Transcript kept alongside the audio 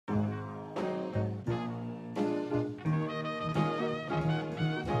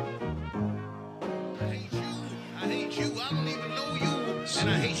you. I don't even know you, and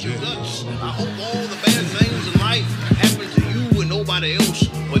I hate your guts. I hope all the bad things in life happen to you and nobody else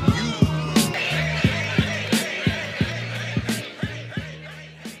but you.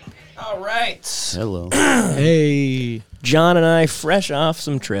 All right. Hello. Hey. John and I fresh off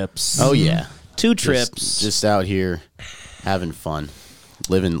some trips. Oh yeah, 2 trips. Just out here having fun,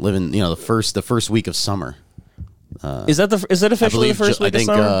 living. You know, the first week of summer. Is that officially the first week of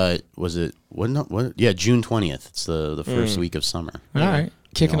summer? I think was it what? Yeah, June 20th. It's the first week of summer. All right.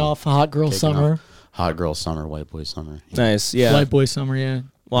 Kicking off hot girl summer. Hot girl summer, white boy summer. Nice, yeah. White boy summer, yeah.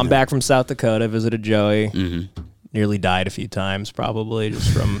 Well, I'm back from South Dakota. Visited Joey. Mm-hmm. Nearly died a few times, probably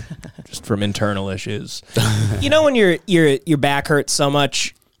just from internal issues. You know when your back hurts so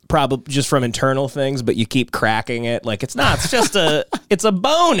much, probably just from internal things, but you keep cracking it. Like it's just it's a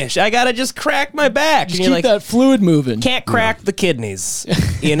bone issue. I gotta just crack my back. Just and keep like, that fluid moving. Can't crack the kidneys.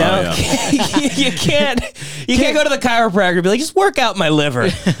 You know, you can't go to the chiropractor and be like, just work out my liver.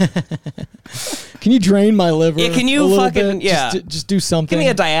 Can you drain my liver? Yeah, can you fucking bit? Just do something. Give me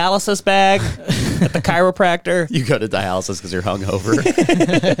a dialysis bag at the chiropractor. You go to dialysis because you're hungover.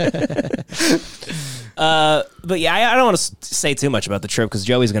 But yeah, I don't want to say too much about the trip because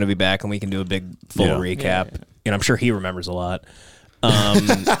Joey's going to be back and we can do a big full recap. Yeah. And I'm sure he remembers a lot.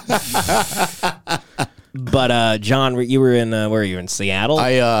 But John, you were in where are you in Seattle?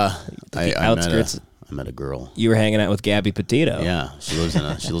 I outskirts. I met a girl. You were hanging out with Gabby Petito. Yeah, she lives in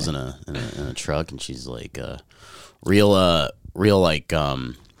a truck, and she's like real like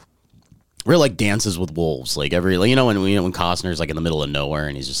dances with wolves. Like when Costner's like in the middle of nowhere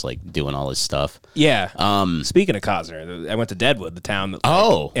and he's just like doing all his stuff. Yeah. Speaking of Costner, I went to Deadwood, the town.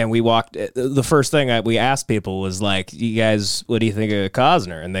 And we walked. The first thing we asked people was like, "You guys, what do you think of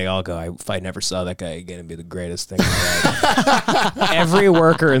Costner?" And they all go, "If I never saw that guy again, it'd be the greatest thing in my life." Every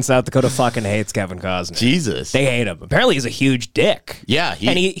worker in South Dakota fucking hates Kevin Costner. Jesus, they hate him. Apparently, he's a huge dick. Yeah,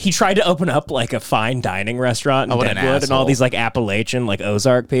 and he tried to open up like a fine dining restaurant in Deadwood, and all these like Appalachian, like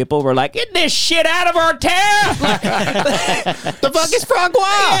Ozark people were like, "Get this shit out of our town!" The fuck is francois?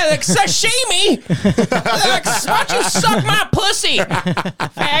 Yeah, like sashimi. Like, why don't you suck my pussy,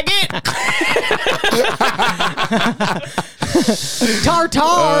 faggot?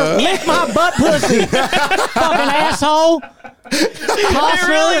 Tartar, lick my butt pussy, fucking asshole. It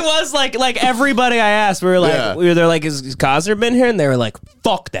really was like everybody I asked, we were there like, is Costner been here? And they were like,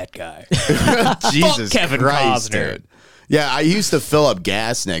 fuck that guy. Jesus fuck Kevin Christ, Costner. dude. Yeah, I used to fill up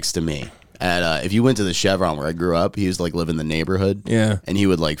gas next to me. If you went to the Chevron where I grew up, he used to like live in the neighborhood. Yeah, and he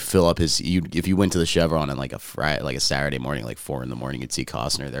would like fill up his. If you went to the Chevron on like a Saturday morning, like 4 a.m, you'd see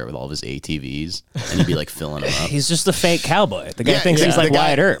Costner there with all of his ATVs, and he'd be like filling them up. He's just a fake cowboy. The guy thinks he's like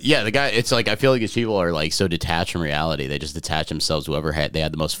Wyatt Earp. Yeah, the guy. It's like I feel like his people are like so detached from reality. They just detach themselves. They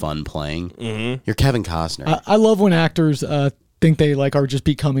had the most fun playing. Mm-hmm. You're Kevin Costner. I love when actors think they like are just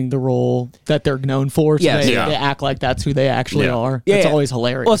becoming the role that they're known for. So they act like that's who they actually are. It's always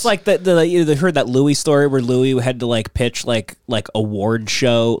hilarious. Well, it's like you heard that Louis story where Louis had to like pitch like an award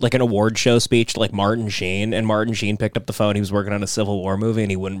show speech to like Martin Sheen, and Martin Sheen picked up the phone. He was working on a Civil War movie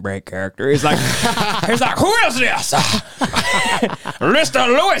and he wouldn't break character. He's like, who is this? Mr.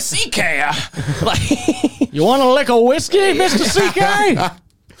 Louis C.K. Like, you want to lick a whiskey, Mr. C.K.?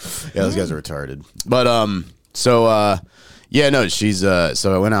 Yeah, those guys are retarded. But yeah, no, she's so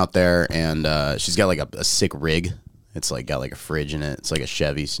I went out there and she's got like a sick rig. It's like got like a fridge in it. It's like a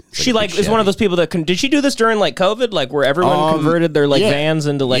Chevy. She like is one of those people that did she do this during like COVID, like where everyone converted their like vans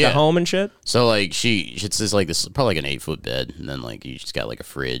into like a home and shit? So like it's just like this probably like an 8-foot bed, and then like you just got like a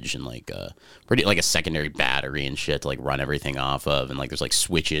fridge and like pretty like a secondary battery and shit to like run everything off of, and like there's like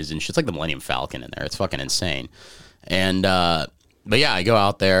switches and shit. It's like the Millennium Falcon in there. It's fucking insane. And but yeah, I go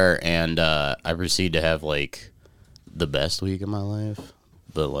out there and I proceed to have like the best week of my life,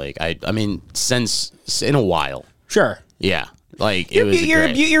 but like I mean since in a while. Sure. Yeah. Like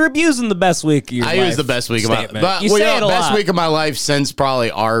you're abusing the best week of your life. I use the best week statement. of my life. Best week of my life since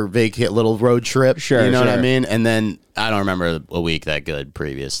probably our big hit little road trip. Sure. You know what I mean? And then I don't remember a week that good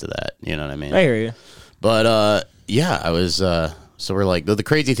previous to that. You know what I mean? I hear you. But yeah, I was so we're like the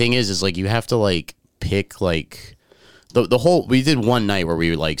crazy thing is like you have to like pick like the whole we did one night where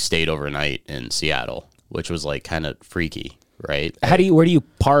we like stayed overnight in Seattle, which was like kind of freaky. Right? Where do you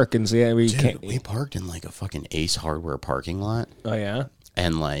park in Seattle? We parked in like a fucking Ace Hardware parking lot. Oh yeah,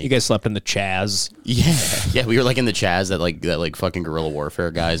 and like you guys slept in the Chaz. Yeah, we were like in the Chaz that like fucking guerrilla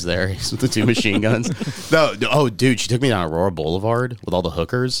warfare guys there with the 2 machine guns. No, oh dude, she took me down Aurora Boulevard with all the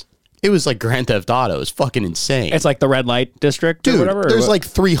hookers. It was like Grand Theft Auto. It was fucking insane. It's like the red light district, dude. Or whatever. There's like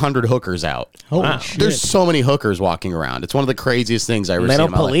 300 hookers out. Holy shit! There's so many hookers walking around. It's one of the craziest things I ever seen. They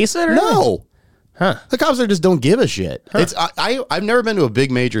don't police it, or no. Huh. The cops there just don't give a shit. Huh. I've never been to a big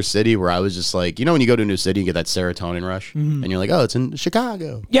major city where I was just like, when you go to a new city, you get that serotonin rush, and you're like, oh, it's in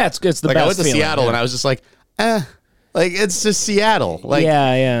Chicago. Yeah, it's the best I went to feeling, Seattle, and I was just like, like it's just Seattle. Like,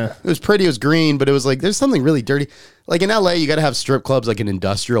 yeah. It was pretty, it was green, but it was like there's something really dirty. Like in LA, you got to have strip clubs like in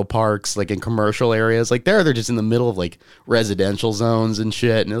industrial parks, like in commercial areas. Like they're just in the middle of like residential zones and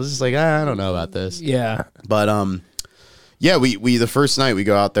shit. And it was just like, I don't know about this. Yeah. But yeah, we the first night we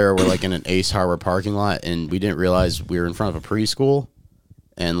go out there, we're like in an Ace Hardware parking lot, and we didn't realize we were in front of a preschool,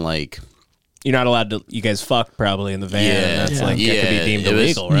 and like you're not allowed to. You guys fucked probably in the van. Yeah, and that's like it could be deemed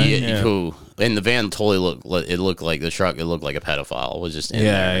illegal, right? Yeah. And the van totally looked like the truck. It looked like a pedophile was just in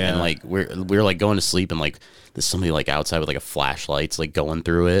there. Yeah. And like we were like going to sleep, and like there's somebody like outside with like a flashlights like going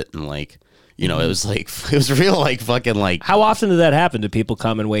through it, and like it was like it was real like fucking like. How often did that happen? Do people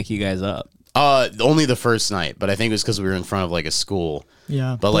come and wake you guys up? Only the first night, but I think it was because we were in front of like a school.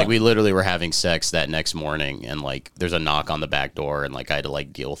 Yeah. But like we literally were having sex that next morning, and like there's a knock on the back door, and like I had to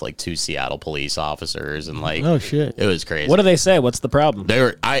like deal with like 2 Seattle police officers, and like oh shit, it was crazy. What do they say? What's the problem?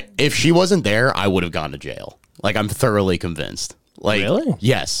 If she wasn't there, I would have gone to jail. Like I'm thoroughly convinced. Like really?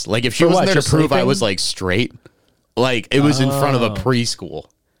 Yes. Like if she wasn't there to prove sleeping? I was like straight, like it was in front of a preschool.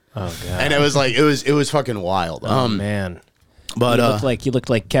 Oh god. And it was like it was fucking wild. Oh man. But you looked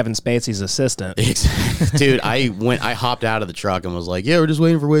like Kevin Spacey's assistant. Dude, I hopped out of the truck and was like, yeah, we're just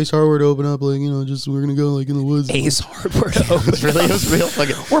waiting for Ace Hardware to open up, like, we're gonna go like in the woods. Ace Hardware to open up. It was real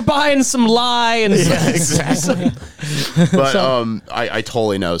fucking we're buying some lye and exactly. But I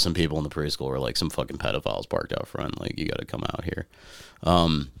totally know some people in the preschool were like some fucking pedophiles parked out front, like you gotta come out here.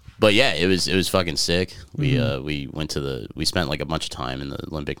 But yeah, it was fucking sick. We we spent like a bunch of time in the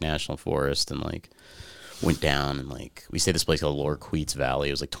Olympic National Forest, and like went down, and like we stayed at this place called Lower Queets Valley.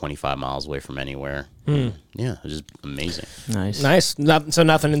 It was like 25 miles away from anywhere. Yeah, it was just amazing. Nice. So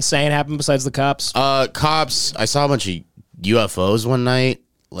nothing insane happened besides the cops? Cops, I saw a bunch of UFOs one night.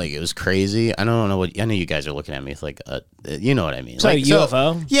 Like, it was crazy. I know you guys are looking at me with like, you know what I mean. So like,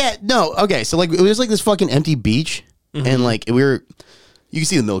 UFO? Yeah, no, okay. So like, it was like this fucking empty beach, and like you can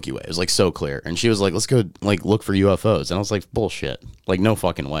see the Milky Way. It was like so clear. And she was like, let's go like look for UFOs. And I was like, bullshit. Like, no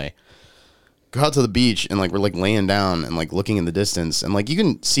fucking way. Go out to the beach, and like we're like laying down and like looking in the distance, and like you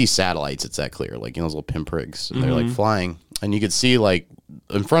can see satellites. It's that clear, like those little pinpricks, and they're like flying, and you could see like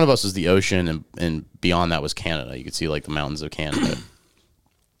in front of us was the ocean, and beyond that was Canada. You could see like the mountains of Canada,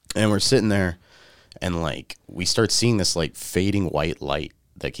 and we're sitting there, and like we start seeing this like fading white light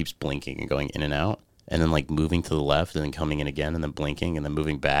that keeps blinking and going in and out, and then like moving to the left, and then coming in again, and then blinking, and then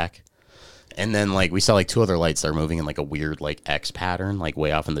moving back. And then, like, we saw, like, 2 other lights that were moving in, like, a weird, like, X pattern, like,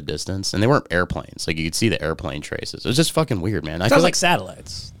 way off in the distance. And they weren't airplanes. Like, you could see the airplane traces. It was just fucking weird, man. I feel like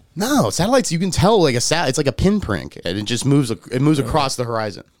satellites. No, satellites, you can tell, like, it's like a pinprick. And it just moves across the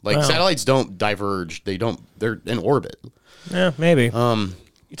horizon. Like, satellites don't diverge. They're in orbit. Yeah, maybe. You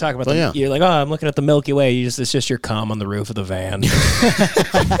talk about you're like, oh, I'm looking at the Milky Way. It's just your cum on the roof of the van.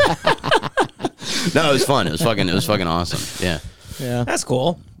 No, it was fun. It was fucking awesome. Yeah. Yeah. That's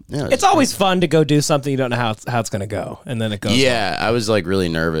cool. Yeah, it's always fun to go do something you don't know how it's going to go, and then it goes. Yeah, I was like really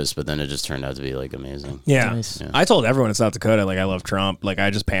nervous, but then it just turned out to be like amazing. Yeah. Nice. Yeah. I told everyone in South Dakota, like, I love Trump. Like, I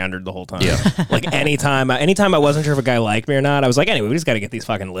just pandered the whole time. Yeah. Like, anytime I wasn't sure if a guy liked me or not, I was like, anyway, we just got to get these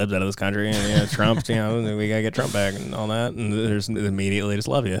fucking libs out of this country. And Trump, we got to get Trump back and all that, and they just immediately just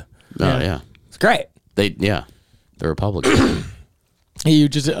love you. Oh yeah. It's great. The Republicans. You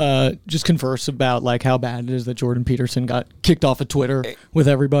just converse about like how bad it is that Jordan Peterson got kicked off of Twitter with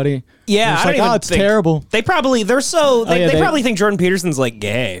everybody. Yeah, it's like, it's terrible. They probably they probably think Jordan Peterson's like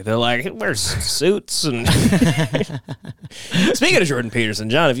gay. They're like, he wears suits and. Speaking of Jordan Peterson,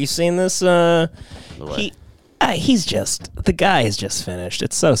 John, have you seen this? He's just the guy is just finished.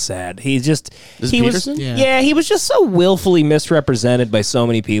 It's so sad. Peterson? He was just so willfully misrepresented by so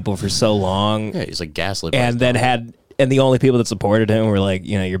many people for so long. Yeah, he's like gaslit. And the only people that supported him were like,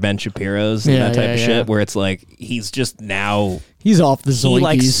 your Ben Shapiro's and that type of shit, where it's like, he's just now... He's off the zoinkies. He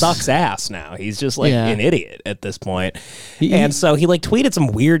like sucks ass now. He's just like an idiot at this point. And so he like tweeted some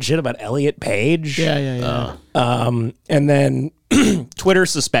weird shit about Elliot Page. Yeah. And then Twitter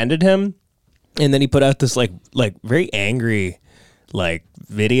suspended him. And then he put out this like very angry like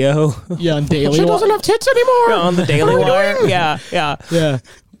video. Yeah, on Daily Wire. She doesn't have tits anymore. On the Daily Wire. Yeah.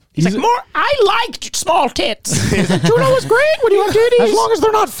 He's like, I liked small tits. Juno was great when you had titties. As long as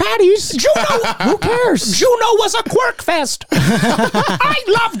they're not fatties. Juno, who cares? Juno was a quirk fest. I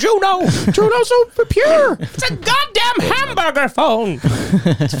love Juno. Juno's so pure. It's a goddamn hamburger phone.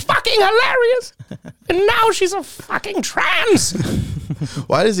 It's fucking hilarious. And now she's a fucking trans.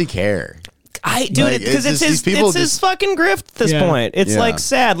 Why does he care? Dude, because it's his fucking grift at this point. It's like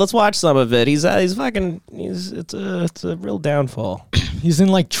sad. Let's watch some of it. It's a real downfall. He's in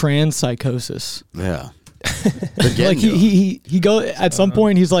like trans psychosis. Yeah. Like he go at some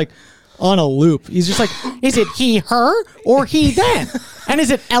point he's like on a loop. He's just like, is it he, her, or he, them? And is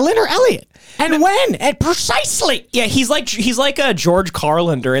it Ellen or Elliot? And when? And precisely. Yeah, he's like George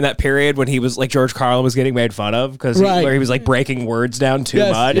Carlin during that period when he was like George Carlin was getting made fun of because where he was like breaking words down too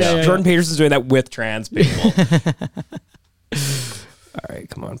much. Jordan Peterson's doing that with trans people. All right,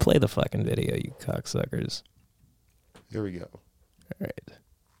 come on, play the fucking video, you cocksuckers. Here we go. All right.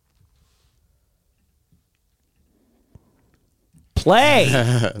 Play.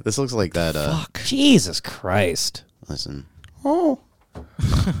 This looks like that. Fuck. Jesus Christ. Listen. Oh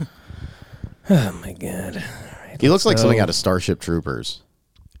my God. Right, he looks like something out of Starship Troopers.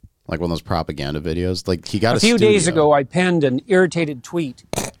 Like one of those propaganda videos. Like he got a few days ago, I penned an irritated tweet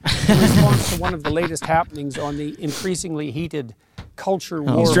in response to one of the latest happenings on the increasingly heated culture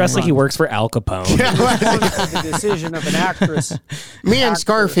war. He's dressed like he works for Al Capone. The decision of an actress. Me and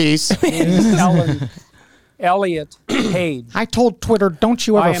Scarface. Ellen Elliot Page. I told Twitter, don't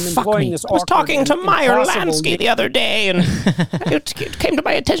you ever fuck me. I was talking to Meyer Lansky the other day, and it came to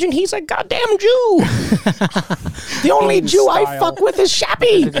my attention he's a goddamn Jew. The only Jew I fuck with is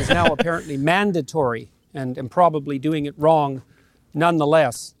Shappy. It is now apparently mandatory, and am probably doing it wrong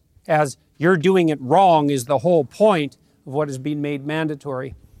nonetheless, as you're doing it wrong is the whole point of what has been made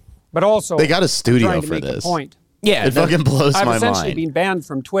mandatory. But also, they got a studio for this. Point. Yeah, it fucking blows my mind. I've essentially been banned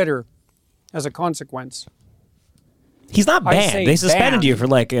from Twitter as a consequence. He's not banned. They suspended you for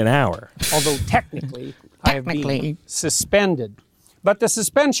like an hour. Although technically, I have been suspended. But the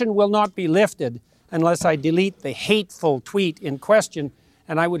suspension will not be lifted unless I delete the hateful tweet in question,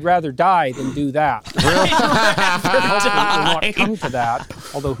 and I would rather die than do that. It will not come to that,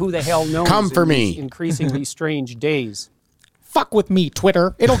 although who the hell knows come for me. These increasingly strange days. Fuck with me,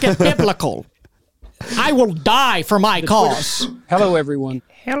 Twitter. It'll get biblical. I will die for my cause. Hello, everyone.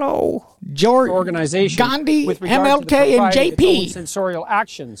 Hello. George, organization, Gandhi, with regard MLK, to the and JP. Sensorial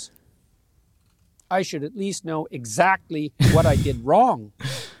actions. I should at least know exactly what I did wrong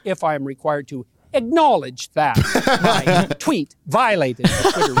if I am required to acknowledge that my tweet violated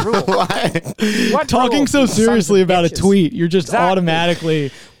the Twitter rule. What talking so seriously about a tweet, you're just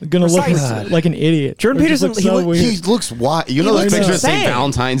automatically going to look like an idiot. Jordan Peterson, he looks wild. You know those pictures of St.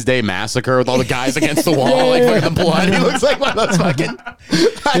 Valentine's Day Massacre with all the guys against the wall, like fucking the blood? He looks like one of those fucking...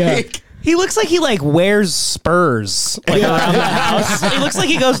 He looks like he wears Spurs around the house. He looks like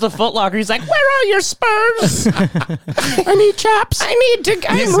he goes to Foot Locker. He's like, "Where are your Spurs? I need chaps. I need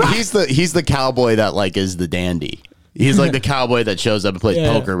to." He's the cowboy that is the dandy. He's like the cowboy that shows up and plays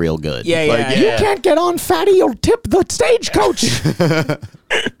poker real good. Yeah. You can't get on, fatty. You'll tip the stagecoach.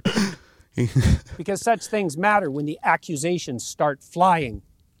 Because such things matter when the accusations start flying.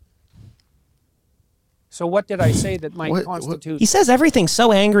 So what did I say that might constitute... He says everything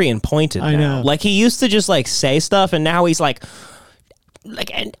so angry and pointed I know. Like, he used to just, say stuff, and now he's like,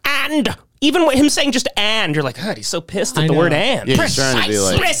 and... Even him saying just "and," you're like, God, he's so pissed at the word "and." Yeah, he's trying to be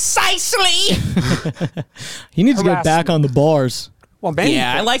like... Precisely! He needs to get back on the bars. Well,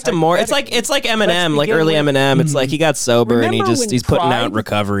 I liked him more. It's like Eminem, like early Eminem. It's like he got sober and he's putting out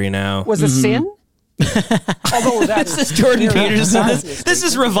Recovery now. Was a sin? Although this is Jordan Peterson. This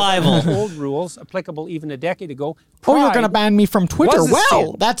is revival. Old rules applicable even a decade ago. You're going to ban me from Twitter?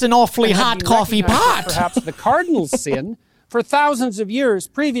 Well, that's an awfully hot coffee pot. Perhaps the cardinal sin for thousands of years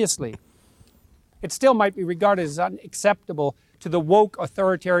previously. It still might be regarded as unacceptable to the woke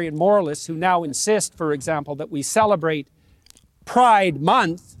authoritarian moralists who now insist, for example, that we celebrate Pride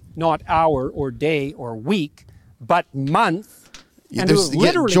Month, not hour or day or week, but month. And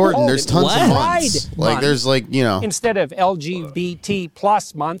Jordan, there's tons of months. There's instead of LGBT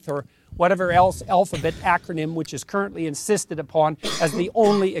plus month or whatever else alphabet acronym, which is currently insisted upon as the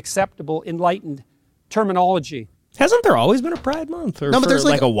only acceptable enlightened terminology. Hasn't there always been a Pride Month? Or no, but there's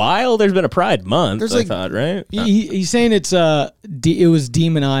a while there's been a Pride Month, I thought, right? He's saying it was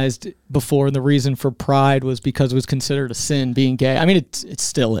demonized before, and the reason for Pride was because it was considered a sin being gay. I mean, it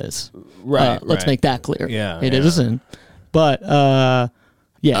still is. Right. Let's make that clear. Yeah. It is a sin. But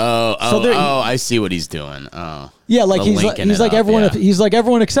yeah. I see what he's doing. Yeah, he's like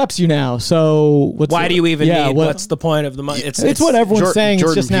everyone accepts you now. So why do you even need? What's the point of the month? It's what everyone's saying.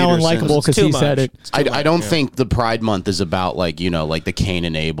 Jordan it's just now unlikable because he said it. I don't think the Pride Month is about like Cain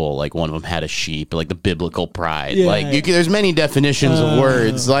and Abel. Like one of them had a sheep. Like the biblical pride. There's many definitions of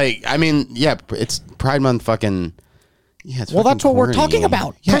words. It's Pride Month. Fucking. Yeah, it's well, that's what we're corny. talking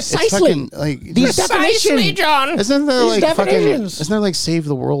about. Yeah, Precisely. Fucking, like, These definitions, John. Isn't there These like definitions. isn't there like Save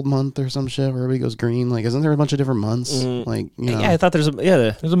the World Month or some shit where everybody goes green? Like, isn't there a bunch of different months? Like, you know. Yeah, I thought there's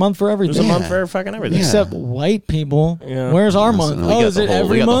There's a month for everything. a month for fucking everything. Yeah. Except white people. Yeah. Where's our Listen, month? we Oh, got is the it whole- every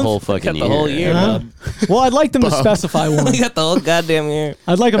we got month? the whole fucking Got the whole year. Huh? bub. Well, I'd like them to specify one. We got the whole goddamn year.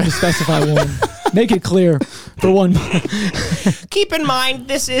 I'd like them to specify one. Make it clear for one. Keep in mind,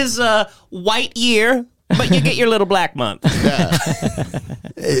 this is a white year, but you get your little black month.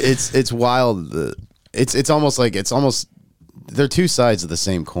 It's wild. It's almost they're two sides of the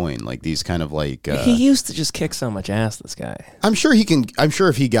same coin. Like these kind of like. He used to just kick so much ass. This guy. I'm sure he can. I'm sure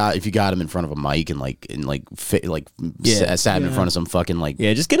if you got him in front of a mic and sat him in front of some fucking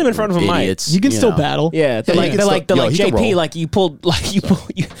Yeah, just get him in front of a mic. idiots, You can still know. battle. Yeah, they're Yeah, like he they're can like still- they're yo, like he can JP, roll. like you pulled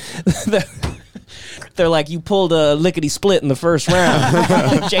they're like you pulled a lickety split in the first round.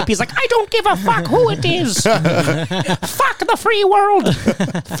 JP's like, I don't give a fuck who it is. Fuck the free world.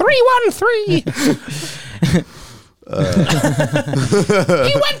 313. He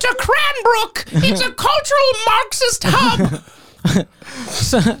went to Cranbrook. It's a cultural Marxist hub.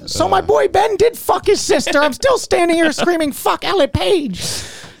 So my boy Ben did fuck his sister. I'm still standing here screaming, fuck Elliot Page.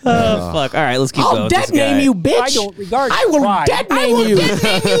 Oh, fuck. All right, let's keep going. I'll with this detonate guy. you, bitch. I don't regard I will pride. detonate I will you.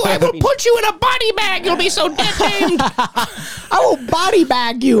 detonate you. I will put you in a body bag. You'll be so detonated. I will body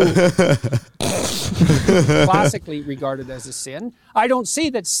bag you. Classically regarded as a sin. I don't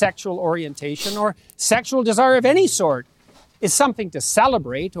see that sexual orientation or sexual desire of any sort is something to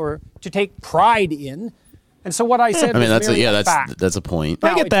celebrate or to take pride in. And so what I said I mean, was merely a fact. that's a point. I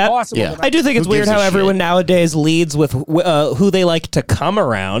Now, get it's that. possible Yeah. that I do think it's Who weird gives how a everyone shit? nowadays leads with who they like to come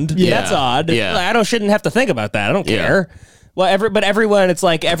around. Yeah. That's odd. Yeah. I shouldn't have to think about that. I don't Yeah. care. Well, but everyone, it's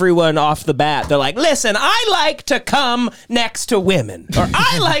like everyone off the bat, they're like, listen, I like to come next to women, or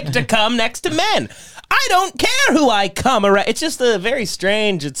I like to come next to men. I don't care who I come around. It's just a very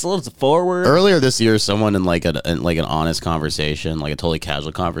strange. It's a little forward. Earlier this year, someone in like an honest conversation, like a totally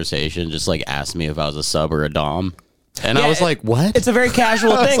casual conversation, just like asked me if I was a sub or a dom. And Yeah, I was like, what? It's a very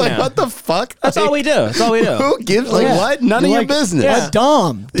casual I was thing like, now. what the fuck? That's all we do. That's all we do. Who gives, like, Yeah. what? None of You're your like, business. Yeah.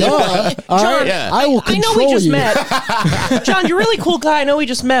 Dumb. Duh. All John, right. Yeah. I will I know control we just you. met. John, you're a really cool guy. I know we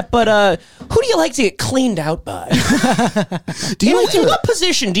just met, but who do you like to get cleaned out by? Do you In what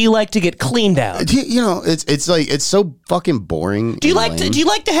position do you like to get cleaned out? you know, it's like, it's so fucking boring. Do you like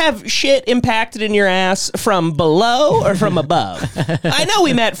to have shit impacted in your ass from below or from above? I know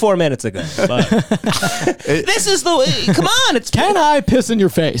we met 4 minutes ago, but this is the way. Come on, it's Can I piss in your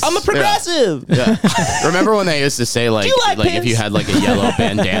face? I'm a progressive. Yeah. Remember when they used to say like, you like if you piss? had like a yellow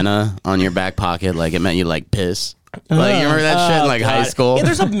bandana on your back pocket, like it meant you like piss. Like you remember that shit in like high school? Yeah,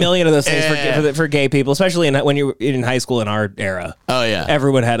 there's a million of those things Yeah. for gay people, especially when you were in high school in our era. Oh yeah.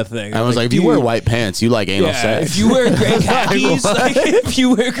 Everyone had a thing. I was like, if you wear white pants, you like anal sex. If you wear gray khakis, if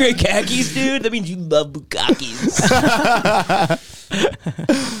you wear gray khakis, dude, that means you love bukkakis.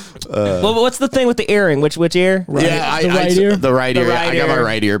 Well, what's the thing with the earring? Which ear? Yeah, The right ear? The right ear. right I got my ear.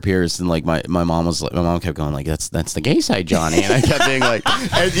 right ear pierced, and like my mom was like, my mom kept going like, that's the gay side, Johnny, and I kept being like,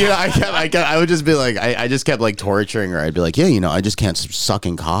 and, you know, I would just be like, I just kept like torturing her. I'd be like, yeah, you know, I just can't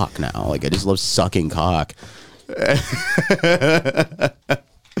sucking cock now. Like I just love sucking cock.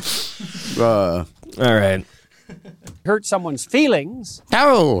 All right. hurt someone's feelings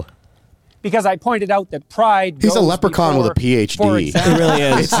No, because I pointed out that pride. he's a goes leprechaun with a before, PhD. for It example, really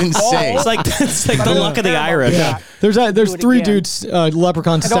is. It's insane. It's like the luck of the Irish. Yeah. There's Do it three again. dudes,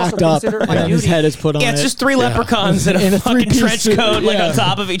 leprechauns And also stacked up, consider it my and his duty. head is put on Yeah, it. it's just three leprechauns in In a a fucking three-piece trench suit, coat, like yeah. on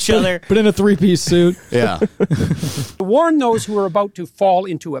top of each other. but in a three-piece suit. Yeah. To warn those who are about to fall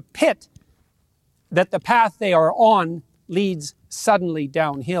into a pit that the path they are on leads suddenly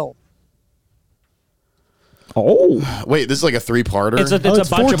downhill. Oh, Wait, this is like a 3-parter. It's a it's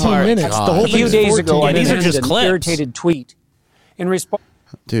bunch of 14 parts. minutes. The whole A few thing's days 14 ago, I these are minutes. just sent an clips. irritated tweet in response.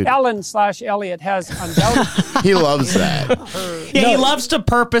 Dude, Ellen/Elliot has undoubtedly he loves that. Yeah, he loves to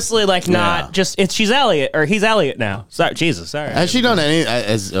purposely not just. She's Elliot or he's Elliot now. Sorry, Jesus, sorry. Has she done any?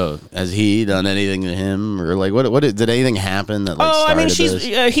 Has he done anything to him, or like what? Did anything happen that like? Oh, I mean, started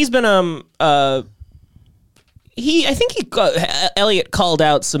this? he's been I think Elliot called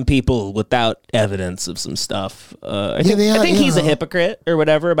out some people without evidence of some stuff. I think he's a hypocrite or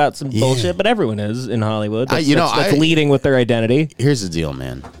whatever about some bullshit, but everyone is in Hollywood. That's leading with their identity. Here's the deal,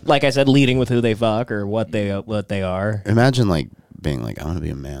 man. Like I said, leading with who they fuck or what they are. Imagine like being like, I want to be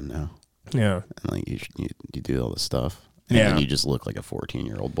a man now, Yeah, and like you do all this stuff, and Yeah. then you just look like a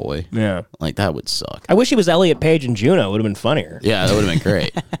 14-year-old boy. yeah. Like that would suck. I wish he was Elliot Page and Juno. It would have been funnier. Yeah, that would have been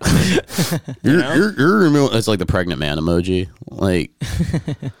great. you're it's like the pregnant man emoji. Like,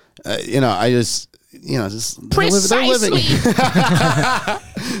 I just they're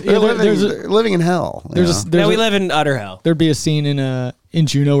living in hell. We live in utter hell. There'd be a scene in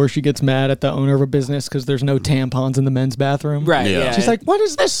Juno where she gets mad at the owner of a business because there's no tampons in the men's bathroom. Right. Yeah. She's like, "What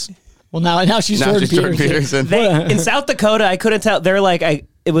is this?" Well, now she's Jordan Peterson. In South Dakota, I couldn't tell. They're like,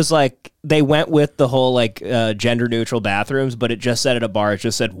 it was like they went with the whole like gender neutral bathrooms, but it just said at a bar, it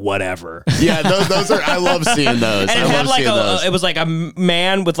just said whatever. Yeah, those are. I love seeing those. And it was like a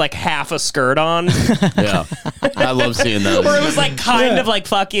man with like half a skirt on. Yeah, I love seeing those. Or it was like kind of like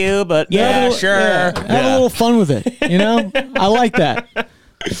fuck you, but sure. Have a little fun with it. I like that.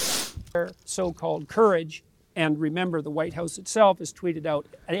 So-called courage. And remember, the White House itself has tweeted out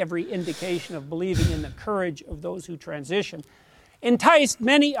every indication of believing in the courage of those who transition. Enticed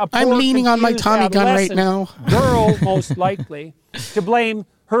many a poor, I'm leaning on my Tommy gun right now. Girl, most likely, to blame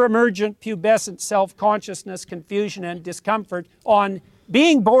her emergent pubescent self-consciousness, confusion, and discomfort on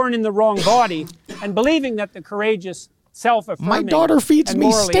being born in the wrong body and believing that the courageous, self-affirming. My daughter feeds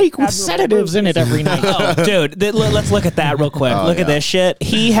me steak with sedatives in it every night. Oh, dude, let's look at that real quick. Look at this shit.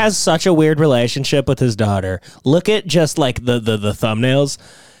 He has such a weird relationship with his daughter. Look at just like the thumbnails.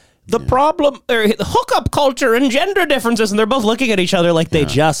 The problem, or the hookup culture and gender differences, and they're both looking at each other like they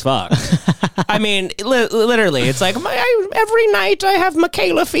just fucked. I mean, literally, it's like every night I have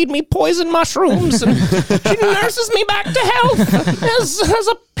Michaela feed me poison mushrooms, and she nurses me back to health as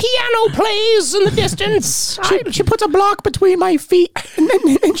a piano plays in the distance. She puts a block between my feet,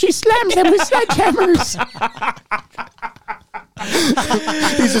 and she slams them with sledgehammers.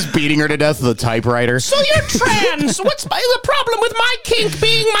 He's just beating her to death with a typewriter. So you're trans. What's the problem with my kink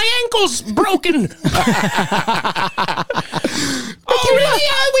being my ankles broken? Oh, really?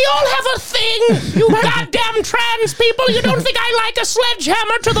 We all have a thing. You goddamn trans people. You don't think I like a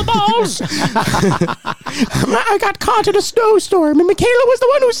sledgehammer to the balls? I got caught in a snowstorm, and Michaela was the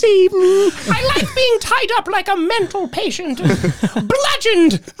one who saved me. I like being tied up like a mental patient,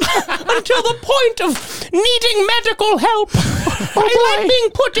 bludgeoned until the point of needing medical help. I like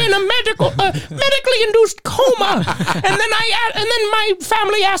being put in a medically induced coma, and then my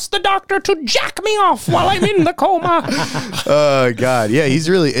family asked the doctor to jack me off while I'm in the coma. Oh God, yeah, it's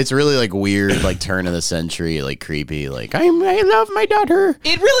really like weird, like turn of the century, like creepy, like I love my daughter.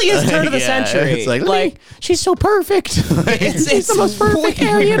 It really is turn of the century. It's like she's so perfect. She's the most perfect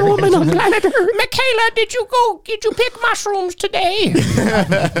Aryan woman on planet Earth. Michaela, did you pick mushrooms today?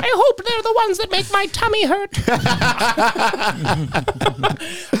 I hope they're the ones that make my tummy hurt.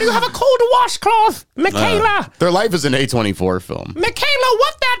 Do you have a cold washcloth, Michaela? Their life is an A24 film. Michaela,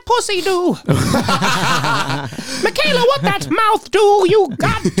 what that pussy do? Michaela, what that mouth do? You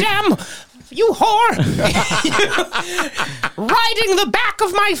goddamn, you whore! Riding the back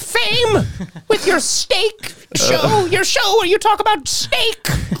of my fame with your steak show, your show where you talk about steak.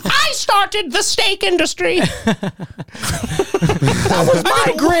 I started the steak industry. That was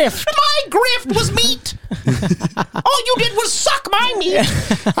my grift. My grift was meat. All you did was suck my meat.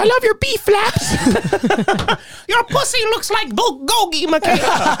 I love your beef flaps. Your pussy looks like bulgogi, Michaela.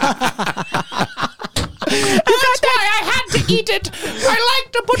 That's why I had to eat it. I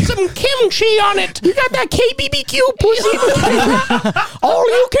like to put some kimchi on it. You got that KBBQ pussy. All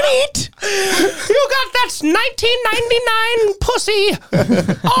you can eat. You got that 1999 pussy.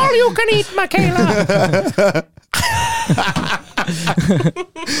 All you can eat, Michaela.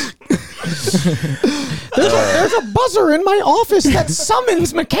 There's a buzzer in my office that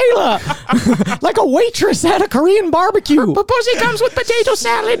summons Michaela like a waitress at a Korean barbecue. Her pussy comes with potato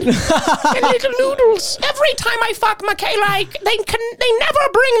salad and little noodles. Every time I fuck Michaela, they never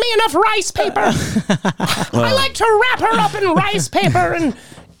bring me enough rice paper. I like to wrap her up in rice paper and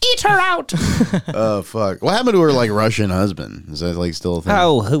eat her out. Oh, fuck. What happened to her, like, Russian husband? Is that, like, still a thing?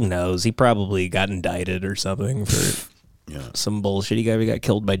 Oh, who knows? He probably got indicted or something for some bullshit. He got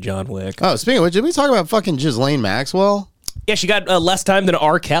killed by John Wick. Oh, speaking of which, did we talk about fucking Ghislaine Maxwell? Yeah, she got less time than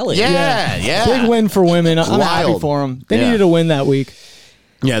R. Kelly. Yeah. Big win for women. I'm happy for them. They needed a win that week.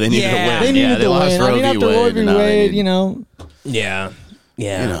 Yeah, they needed a win. They needed to win. I mean, after Roe v. Wade, you know. Yeah.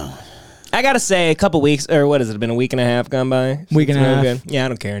 I gotta say, a couple weeks, or what has it been, a week and a half gone by? Week and a half. Good. Yeah, I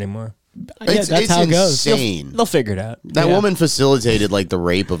don't care anymore. That's how it goes. Insane. They'll figure it out. That woman facilitated like the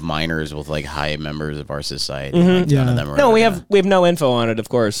rape of minors with like high members of our society. Mm-hmm. Like, none of them no, we have no info on it. Of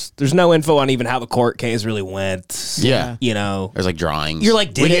course, there's no info on even how the court case really went. Yeah, you know, there's like drawings. You're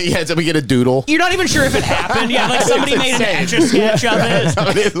like, so we get a doodle. You're not even sure if it happened. Yeah, like somebody made an etch a sketch of it.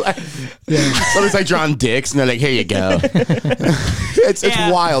 Somebody's like drawing dicks, and they're like, "Here you go." It's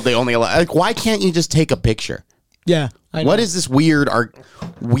wild. They only allow. Like, why can't you just take a picture? Yeah. What is this weird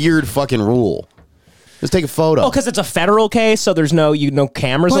fucking rule? Let's take a photo. Oh, because it's a federal case, so there's no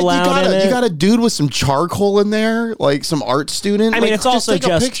cameras allowed in it. You got a dude with some charcoal in there, like some art student. I mean, it's also take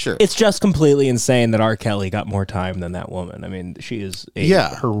a picture. It's just completely insane that R. Kelly got more time than that woman. I mean, she is a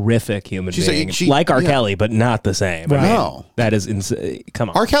horrific human being, like R. Kelly, but not the same. Right. I mean, no, that is insane. Come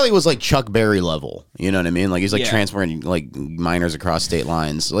on, R. Kelly was like Chuck Berry level. You know what I mean? Like he's like transporting like minors across state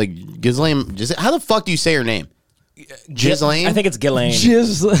lines. Like Ghislaine, how the fuck do you say her name? Ghislaine? I think it's Ghislaine.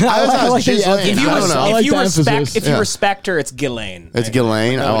 I like Ghislaine. If you respect her, it's Ghislaine. It's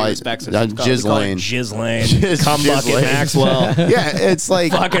Ghislaine. I respect her. Ghislaine. Ghislaine. Cum bucket Maxwell. Yeah, it's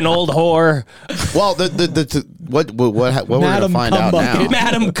like fucking old whore. Well, what we're gonna find out now?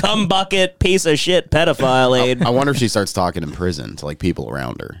 Madam Cum bucket piece of shit pedophile aid. I wonder if she starts talking in prison to like people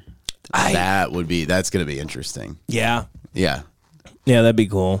around her. That's gonna be interesting. Yeah. Yeah. Yeah, that'd be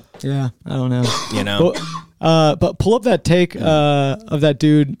cool. Yeah, I don't know. You know. But pull up that take of that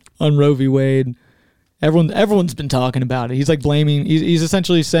dude on Roe v. Wade. Everyone's been talking about it. He's like blaming. He's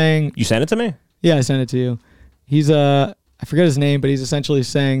essentially saying. You sent it to me? Yeah, I sent it to you. He's I forget his name, but he's essentially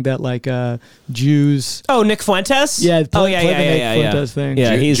saying that like Jews. Oh, Nick Fuentes. Yeah. Nick Fuentes thing.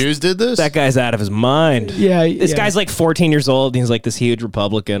 Yeah, Jews did this. That guy's out of his mind. Yeah. This guy's like 14 years old. And he's like this huge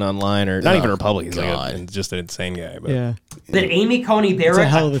Republican online, or not even a Republican. He's like just an insane guy. But. Yeah. That Amy Coney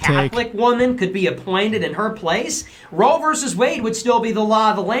Barrett, a Catholic woman, could be appointed in her place. Roe versus Wade would still be the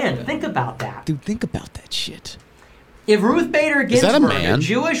law of the land. Think about that. Dude, think about that shit. If Ruth Bader Ginsburg, a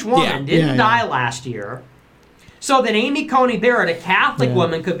Jewish woman, didn't die last year, so that Amy Coney Barrett, a Catholic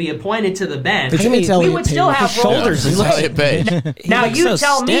woman, could be appointed to the bench, we would still have shoulders. Now you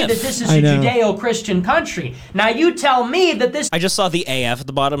tell me that this is a Judeo-Christian country. Now you tell me that this. I just saw the AF at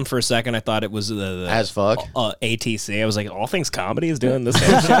the bottom for a second. I thought it was the as fuck ATC. I was like, All Things Comedy is doing this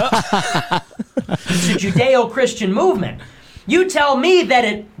same show. It's a Judeo-Christian movement. You tell me that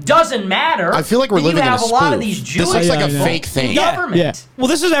it doesn't matter. I feel like we're living in a spoof. You have a lot of these Jewish. This looks like a fake thing. Government. Yeah. Well,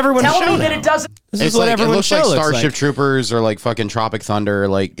 this is everyone's show. Tell me that it doesn't. This is what everyone's show looks like. Starship Troopers or like fucking Tropic Thunder.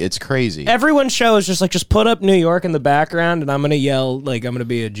 Like it's crazy. Everyone's show is just put up New York in the background, and I'm gonna yell like I'm gonna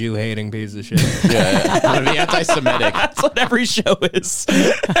be a Jew-hating piece of shit. Yeah, I'm gonna be anti-Semitic. That's what every show is.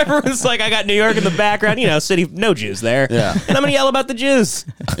 Everyone's like, I got New York in the background. You know, city, no Jews there. Yeah, and I'm gonna yell about the Jews.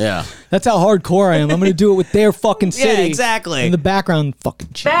 Yeah, that's how hardcore I am. I'm gonna do it with their fucking city. Yeah, exactly. In the background, fucking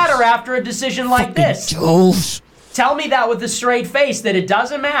Jews. Matter after a decision like fucking this. Jews. Tell me that with a straight face, that it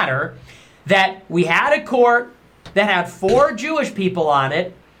doesn't matter that we had a court that had 4 Jewish people on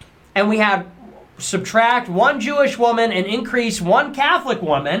it, and we had subtract 1 Jewish woman and increase 1 Catholic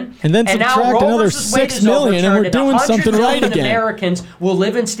woman, and then subtract now Roe another versus Wade 6 million, and we're doing something right again. Americans will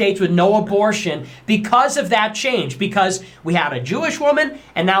live in states with no abortion because of that change, because we had a Jewish woman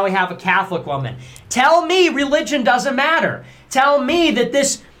and now we have a Catholic woman. Tell me religion doesn't matter. Tell me that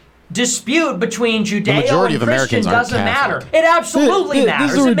this dispute between Judeo and Christian doesn't matter. It absolutely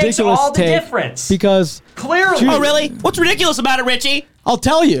matters. It makes all the difference. Because clearly. Oh, really? What's ridiculous about it, Richie? I'll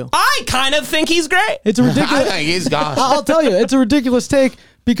tell you. I kind of think he's great. It's a ridiculous. I think he's gosh. I'll tell you, it's a ridiculous take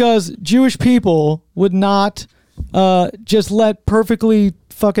because Jewish people would not just let perfectly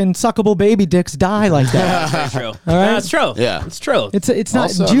fucking suckable baby dicks die like that. That's very true. All right, that's true. Yeah, it's true. It's not.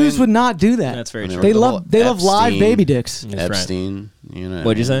 Also, Jews would not do that. That's very true. They love live baby dicks. Epstein, you know.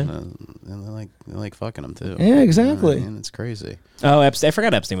 What'd you say? They like fucking them too. Yeah, exactly. You know, it's crazy. Oh, Epstein! I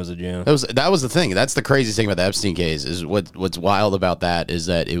forgot Epstein was a Jew. That was the thing. That's the craziest thing about the Epstein case. Is what's wild about that is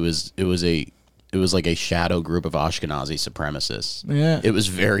that it was like a shadow group of Ashkenazi supremacists. Yeah, it was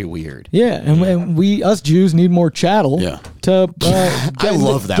very weird. Yeah, and us Jews need more chattel. Yeah, to I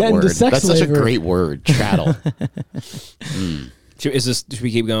love that word. That's such a great word, chattel. Should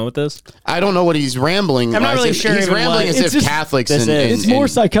we keep going with this? I don't know what he's rambling. I'm not really sure. He's rambling as if Catholics. It's more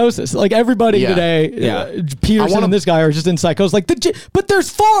psychosis. Like everybody today, Peterson and this guy are just in psychosis. Like, but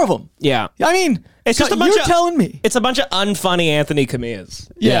there's 4 of them. Yeah, I mean. It's just a bunch You're telling me. It's a bunch of unfunny Anthony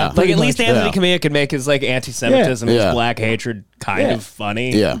Camillas. Yeah. Like, at least Anthony Camilla could make his, like, anti-Semitism and his black hatred kind of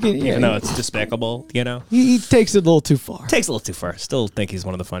funny. Yeah. Even though it's despicable, you know? He takes it a little too far. Takes a little too far. Still think he's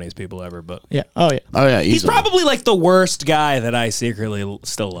one of the funniest people ever, but... Yeah. Oh, yeah. Oh, yeah. He's probably, like, the worst guy that I secretly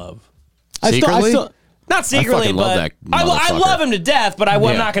still love. Secretly? Not secretly, but I love him to death. But I'm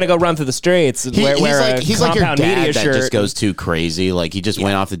not going to go run through the streets and wear he's like your dad media that shirt. just goes too crazy. Like he just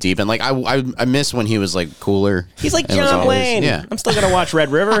went off the deep end. Like I miss when he was like cooler. He's like John Wayne. Yeah. I'm still going to watch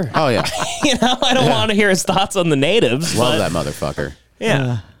Red River. Oh yeah. You know, I don't want to hear his thoughts on the natives. Love that motherfucker.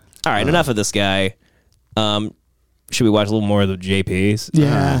 Yeah. All right. Enough of this guy. Should we watch a little more of the JPs?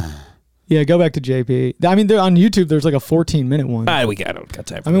 Yeah. Yeah, go back to JP. I mean, on YouTube, there's like a 14-minute one. I don't got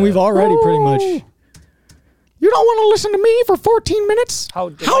time for that. I mean, we've already pretty much... You don't want to listen to me for 14 minutes? How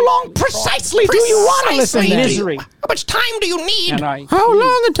long precisely do you want to listen to misery? How much time do you need? How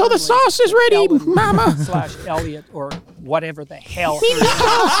long until the sauce is ready, Mama? / Elliot or whatever the hell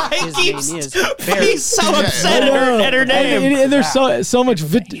his name is. He's so upset at her name. And there's so much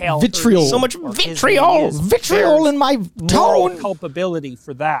vitriol. So much vitriol. Vitriol in my tone. Culpability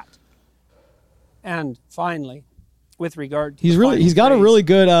for that. And finally, with regard to he's got a really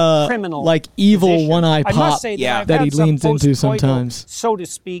good criminal like evil position. one-eye I pop must say that he leans into sometimes. So to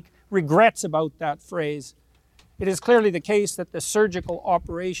speak, regrets about that phrase. It is clearly the case that the surgical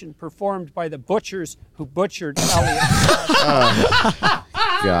operation performed by the butchers who butchered Elliot.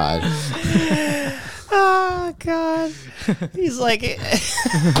 God. Oh, God. He's like,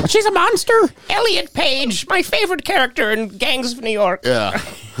 she's a monster. Elliot Page, my favorite character in Gangs of New York. Yeah.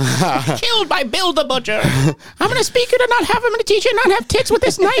 Killed by Bill the Butcher. I'm going to speak you to not have, I'm going to teach you not have tits with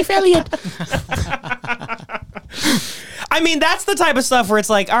this knife, Elliot. I mean, that's the type of stuff where it's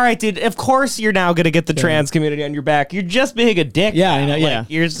like, all right, dude, of course you're now going to get the trans community on your back. You're just being a dick. Yeah, I know, Like,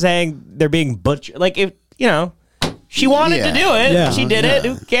 you're saying they're being butchered. Like, if, you know, she wanted to do it. Yeah. She did it.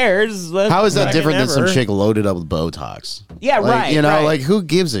 Who cares? How is that different than some chick loaded up with Botox? Yeah, like, right. You know, right. like, who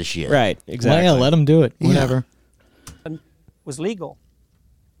gives a shit? Right, exactly. Well, yeah, let him do it. Whatever. Was legal.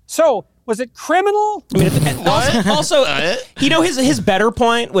 So, was it criminal? I mean, also, you know, his better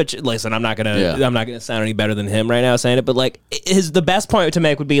point, which listen, I'm not gonna sound any better than him right now saying it, but like the best point to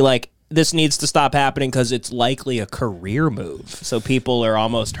make would be like, this needs to stop happening because it's likely a career move. So people are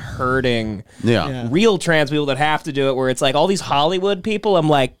almost hurting real trans people that have to do it, where it's like all these Hollywood people, I'm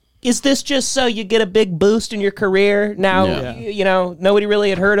like, is this just so you get a big boost in your career? Now, you know, nobody really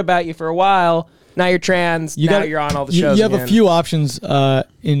had heard about you for a while. Now you're trans. You're on all the shows. You have a few options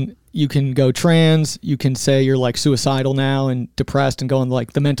you can go trans. You can say you're like suicidal now and depressed and go on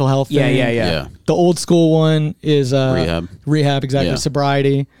like the mental health thing. Yeah. The old school one is rehab, exactly.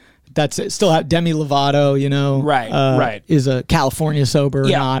 Sobriety. That's it. Still Demi Lovato, you know, right, is a California sober.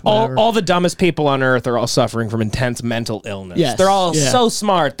 Yeah, not all the dumbest people on earth are all suffering from intense mental illness. Yes. They're all so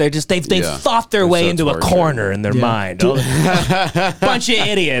smart. They've thought their way into a corner in their mind. Bunch of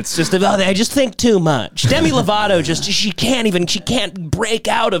idiots. They just think too much. Demi Lovato she can't break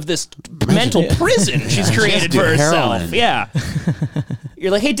out of this mental prison she's created for herself. Heroin. Yeah.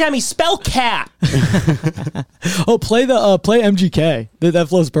 You're like, hey Demi, spell cat. Play MGK. That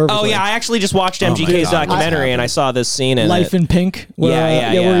flows perfectly. Oh yeah, I actually just watched MGK's documentary and I saw this scene in Life in Pink. Where,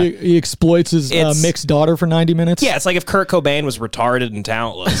 where he exploits his mixed daughter for 90 minutes. Yeah, it's like if Kurt Cobain was retarded and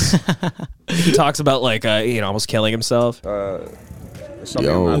talentless. He talks about like almost killing himself. Something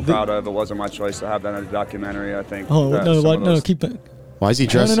I'm proud of. It wasn't my choice to have that in a documentary. I think. Oh no, keep it. Why is he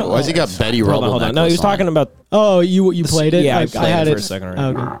dressed? Why has he got Betty Rubble? Hold on. No, he was talking about. Oh, you played it. Yeah, I had it it for a second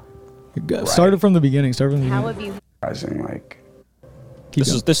already. Okay. Started from the beginning. How have you?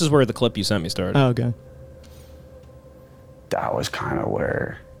 This is where the clip you sent me started. Oh, okay. That was kind of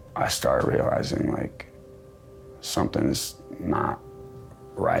where I started realizing like something's not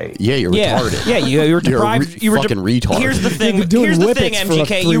right. Yeah, you're retarded. Yeah, you were deprived. You were fucking retarded. Here's the thing.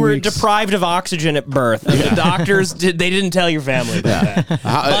 MGK. You were deprived of oxygen at birth. And the doctors they didn't tell your family about that.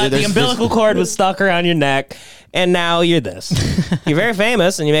 But the umbilical cord was stuck around your neck, and now you're this. You're very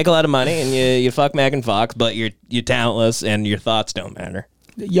famous, and you make a lot of money, and you fuck Megan Fox, but you're talentless, and your thoughts don't matter.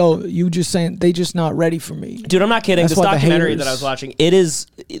 Yo, you just saying they just not ready for me, dude. I'm not kidding. This documentary that I was watching, it is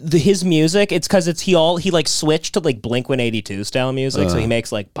his music. It's because he like switched to like Blink-182 style music, so he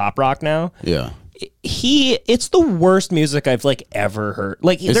makes like pop rock now. Yeah. It's the worst music I've like ever heard.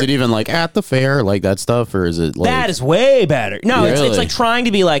 Like, is it even like at the fair, like that stuff, or is it like that is way better? No, really? it's like trying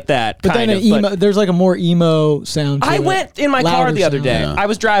to be like that. But then there's like a more emo sound. I went in my car the other day. Yeah. I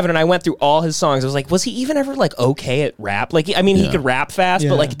was driving and I went through all his songs. I was like, was he even ever like okay at rap? Like, I mean, he could rap fast,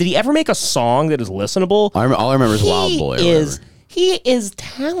 but like, did he ever make a song that is listenable? All I remember is Wild Boy. He is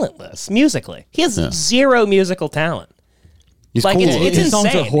talentless musically. He has zero musical talent. He's like cool. It's insane.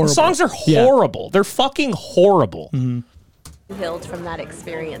 Songs are horrible. His songs are horrible. They're fucking horrible. Healed from that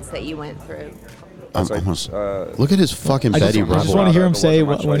experience that you went through. Look at his fucking Betty Rubble. I just want to hear him say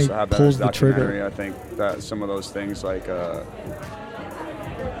when he pulls the trigger. I think that some of those things like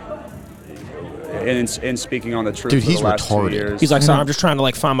in speaking on the truth, dude, he's he's retarded. He's like, so I'm just trying to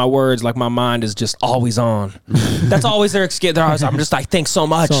like find my words. Like my mind is just always on. That's always their excuse. I think so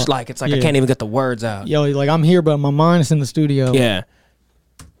much. I can't even get the words out. Yo, like I'm here, but my mind is in the studio. Yeah.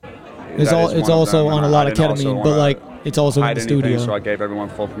 It's also on a lot of ketamine, but like it's also in the studio. So I gave everyone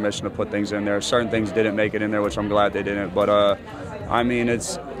full permission to put things in there. Certain things didn't make it in there, which I'm glad they didn't. But I mean,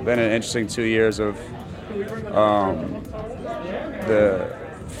 it's been an interesting 2 years of the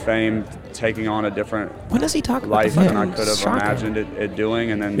famed taking on a different when does he talk life about than I could have imagined it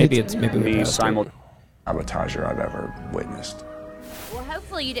doing, and then maybe me sabotager I've ever witnessed. Well,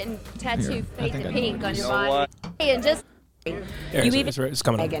 hopefully you didn't tattoo Faith in Pink on your body. And just it's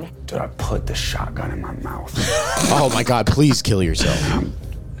coming Megan. Did I put the shotgun in my mouth? Oh my God! Please kill yourself.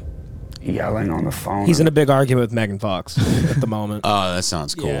 Yelling on the phone. He's in a big argument with Megan Fox at the moment. Oh, that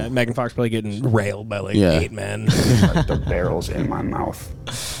sounds cool. Yeah, Megan Fox probably getting railed by like 8 men. Like the barrel's in my mouth,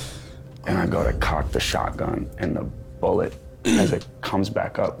 and I go to cock the shotgun, and the bullet, as it comes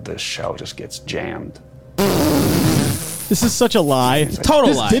back up, the shell just gets jammed. This is such a lie.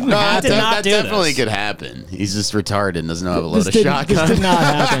 Total lie. Didn't happen. That definitely could happen. He's just retarded and doesn't know how to load a shotgun. This did not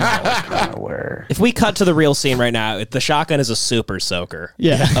happen. Where If we cut to the real scene right now, the shotgun is a super soaker.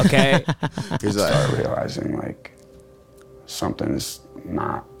 Yeah. Okay. I start realizing like something's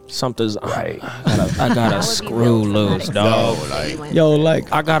not Something's right. I gotta screw loose, dog.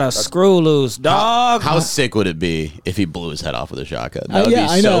 I gotta screw loose, dog. How sick would it be if he blew his head off with a shotgun? That would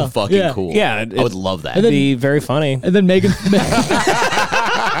be so fucking cool. Yeah, I would love that. It'd be very funny. And then Megan.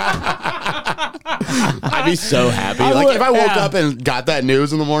 I'd be so happy. If I woke up and got that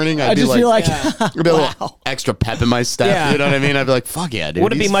news in the morning, I'd be like, I'd be a little extra pep in my step. Yeah. You know what I mean? I'd be like, fuck yeah, dude.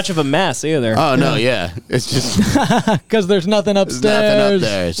 Wouldn't be much of a mess either. Oh no, yeah. It's just because there's nothing upstairs. nothing up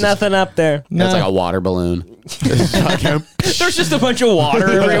there. It's just, Nothing up there. It's like a water balloon. There's just a bunch of water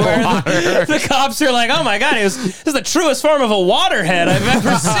everywhere. The cops are like, "Oh my god, this is the truest form of a waterhead I've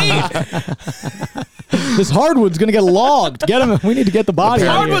ever seen." This hardwood's gonna get logged. Get him. We need to get the body.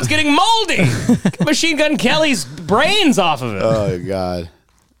 Hardwood's getting moldy. Machine Gun Kelly's brains off of it. Oh god.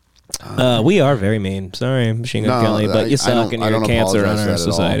 We are very mean. Sorry, Machine Gun Kelly, but you suck and you're a cancer on our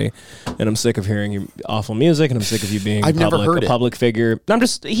society. And I'm sick of hearing your awful music, and I'm sick of you being I've never heard a it. public figure. I'm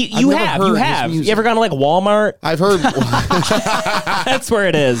just you never have. heard his music. You ever gone to like Walmart? I've heard That's where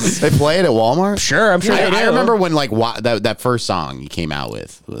it is. they play it at Walmart. Sure, I'm sure they do. I remember when like that first song he came out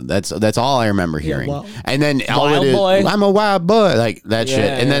with. That's all I remember hearing. well, and then Wild Boy. I'm a wild boy, like that shit.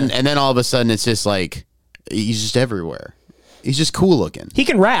 Yeah, And then all of a sudden it's just like he's just everywhere. He's just cool looking. He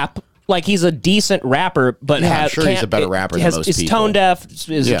can rap. Like he's a decent rapper, but I'm sure he's a better rapper than most is people. tone deaf.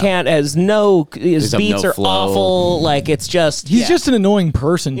 His beats no are flow. awful. Like it's just He's just an annoying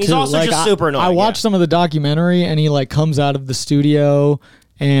person too. He's also like, just super annoying. I watched some of the documentary, and he like comes out of the studio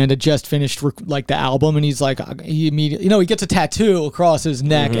and had just finished like the album, and he's like he immediately, he gets a tattoo across his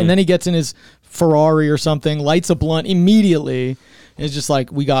neck, and then he gets in his Ferrari or something, lights a blunt immediately. It's just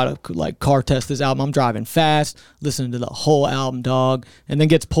like, we gotta like car test this album. I'm driving fast, listening to the whole album, dog, and then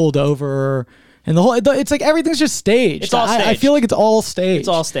gets pulled over, and it's like everything's just staged. It's all staged. I feel like it's all staged. It's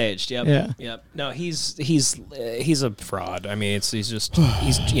all staged. Yep. Yeah. Yep. No, he's a fraud. I mean,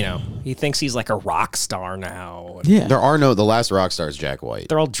 he thinks he's like a rock star now. Yeah. The last rock star is Jack White.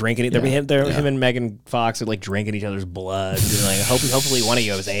 They're all drinking. Him and Megan Fox are like drinking each other's blood. And like, hopefully one of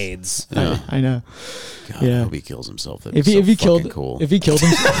you has AIDS. Yeah. I know. God, I hope he kills himself. If he killed himself, that'd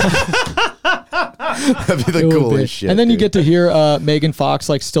be the coolest shit. And then dude. you get to hear Megan Fox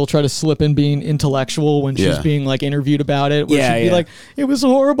like still try to slip in being intellectual when she's being like interviewed about it. Where she'd be like, "It was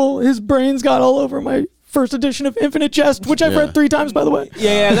horrible. His brains got all over my first edition of Infinite Jest, which I've read 3 times, by the way."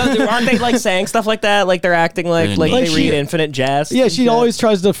 Yeah. Aren't they like saying stuff like that? Like they're acting like they read Infinite Jest. Yeah, she always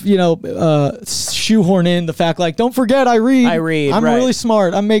tries to shoehorn in the fact like, "Don't forget, I read. I'm really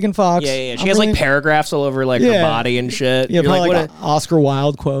smart. I'm Megan Fox." Yeah. She has like paragraphs all over like her body and shit. Yeah, probably like Oscar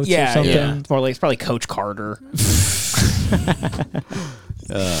Wilde quotes or something. Yeah. It's probably Coach Carter.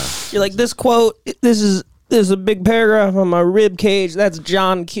 You're like, this quote. This is a big paragraph on my rib cage. That's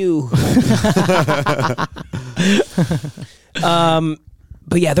John Q.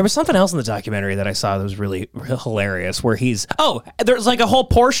 But yeah, there was something else in the documentary that I saw that was really hilarious where there's like a whole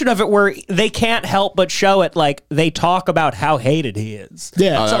portion of it where they can't help but show it. Like they talk about how hated he is.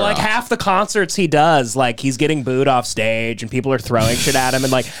 Yeah. So like half the concerts he does, like he's getting booed off stage and people are throwing shit at him.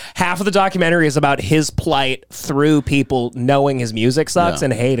 And like half of the documentary is about his plight through people knowing his music sucks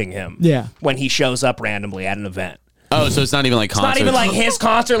and hating him. Yeah. When he shows up randomly at an event. Oh, so it's not even like concerts. It's not even like his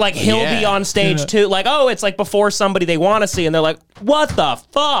concert. Like he'll be on stage too. Like, it's like before somebody they want to see, and they're like, "What the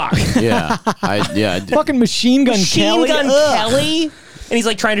fuck?" Yeah, Fucking Machine Gun Kelly, and he's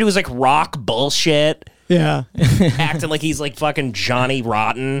like trying to do his like rock bullshit. Yeah, acting like he's like fucking Johnny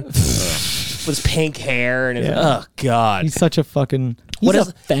Rotten with his pink hair and his, oh god, he's such a fucking. What is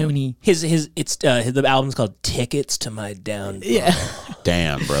a phony? The album's called "Tickets to My Downfall." Yeah.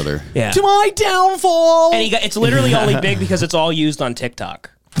 Damn, brother. Yeah. To my downfall. And it's literally only big because it's all used on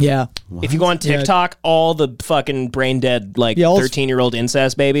TikTok. Yeah. If you go on TikTok, all the fucking brain dead 13-year-old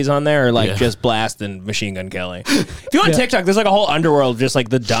incest babies on there are just blasting Machine Gun Kelly. If you go on TikTok, there's like a whole underworld of just like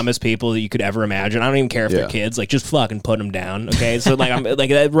the dumbest people that you could ever imagine. I don't even care if they're kids. Like just fucking put them down. Okay, so like I'm like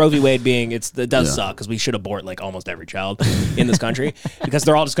that Roe v. Wade being it does suck because we should abort like almost every child in this country because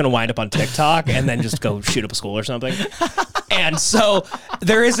they're all just gonna wind up on TikTok and then just go shoot up a school or something. And so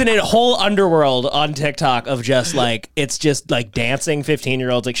there isn't a whole underworld on TikTok of just like it's just like dancing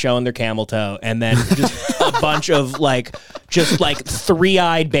 15-year-olds like showing their camel toe and then just a bunch of like just like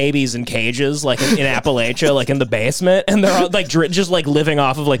 3-eyed babies in cages like in Appalachia like in the basement and they're all like just like living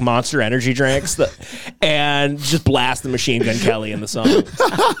off of like Monster Energy drinks and just blast the Machine Gun Kelly in the song.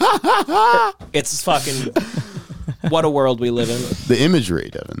 It's fucking what a world we live in. The imagery,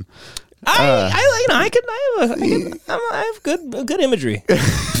 Devin. I have good imagery.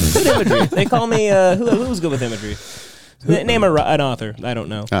 Good imagery. They call me who's good with imagery? Name an author. I don't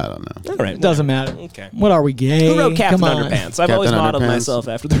know. All right, doesn't matter. Okay. What are we, gay? Who wrote Captain Underpants? I've always modeled myself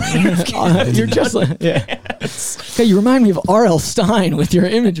after the writer of Captain You're just like Okay, you remind me of R.L. Stein with your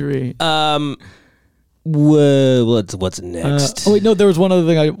imagery. What's next? Oh wait, no. There was one other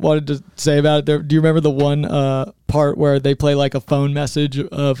thing I wanted to say about it. Do you remember the one part where they play like a phone message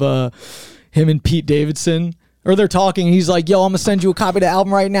of him and Pete Davidson, or they're talking? He's like, "Yo, I'm gonna send you a copy of the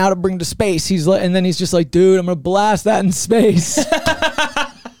album right now to bring to space." He's like, and then he's just like, "Dude, I'm gonna blast that in space."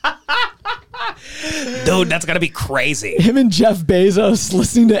 Dude, that's gonna be crazy. Him and Jeff Bezos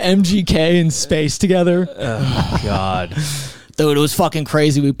listening to MGK in space together. Oh God. Dude, it was fucking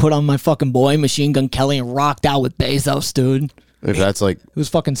crazy. We put on my fucking boy Machine Gun Kelly and rocked out with Bezos, dude. If that's like... It was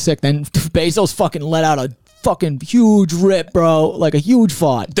fucking sick. Then Bezos fucking let out a fucking huge rip, bro. Like a huge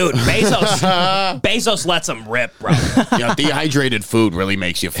fart. Dude, Bezos lets him rip, bro. Dehydrated food really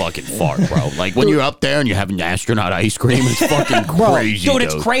makes you fucking fart, bro. Like when you're up there and you're having astronaut ice cream, it's fucking crazy. Dude,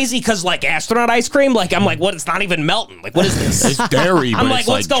 it's crazy because like astronaut ice cream, like I'm like, what? It's not even melting. Like, what is this? It's dairy, but I'm like,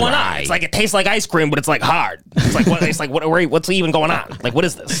 what's going dry. on? It's like it tastes like ice cream, but it's like hard. It's like what? It's like what's even going on? Like, what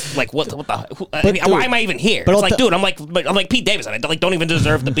is this? Like, what the? Why am I even here? It's like, dude, I'm like Pete Davidson. I don't even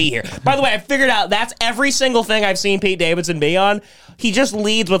deserve to be here. By the way, I figured out that's every single thing I've seen Pete Davidson be on. He just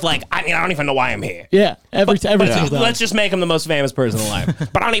leads with like, I don't even know why I'm here. Yeah, every single time. Let's just make him the most famous person alive.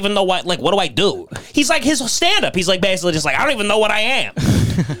 But I don't even know what do I do? He's like his stand-up. He's like basically just like, I don't even know what I am.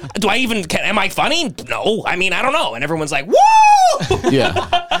 Do I even, am I funny? No. I mean, I don't know. And everyone's like, woo! Yeah.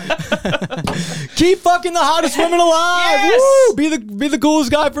 Keep fucking the hottest women alive. Yes! Woo! Be the coolest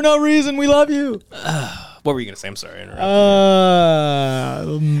guy for no reason. We love you. What were you going to say? I'm sorry. All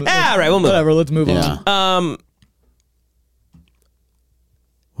right, we'll move Whatever, let's move on.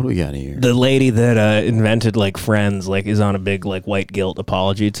 What do we got here? The lady that invented like Friends like is on a big like white guilt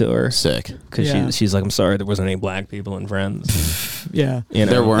apology tour. Sick. Because she's like, I'm sorry there wasn't any black people in Friends. Yeah. You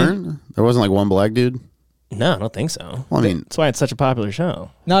know? There weren't? There wasn't like one black dude? No, I don't think so. Well, I mean, that's why it's such a popular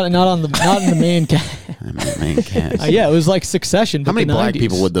show. Not in the main cast. Yeah, it was like Succession. How many black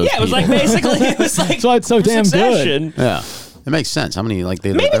people would those? Yeah, it was like basically it was like that's why it's so damn Succession. good. Yeah. It makes sense. How many like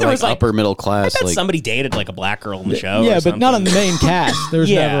they're there like was, like, upper middle class? I bet like somebody dated like a black girl in the show. Yeah, or but not on the main cast. There was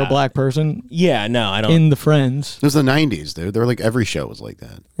Yeah. never a black person Yeah, no, I don't. in the Friends. it was the 90s, dude. They were like every show was like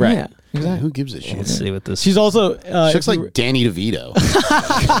that. Right. Yeah, exactly. Who gives a shit? Let's see what this. She's also She looks like Danny DeVito.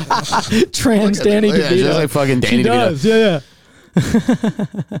 trans Danny Yeah, she DeVito. looks like fucking Danny She does. Yeah.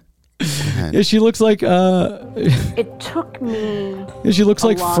 Yeah, she looks like It took me she looks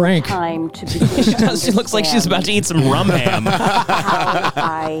like long Frank. time to begin She does. She looks like she's about to eat some rum ham. how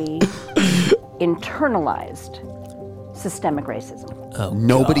I internalized systemic racism.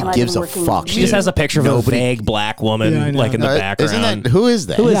 Nobody God. gives a I've been fuck. She just has a picture of a vague black woman Yeah, I know. like in the background. Isn't that who is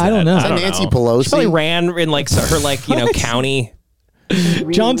that? Who is that? I don't know. Is I that don't Nancy know. Pelosi? She probably ran in like her like county.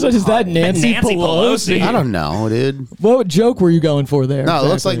 John said, "Is that Nancy Pelosi?" I don't know, dude. What joke were you going for there? No, it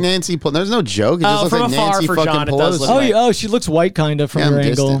looks like exactly? Nancy Pelosi. There's no joke. It just looks from like afar Nancy for fucking John, it does Pelosi. look Oh, like- yeah, she looks white kind of from Yeah, her I'm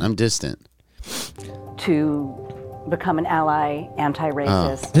angle. distant. I'm distant. To become an ally,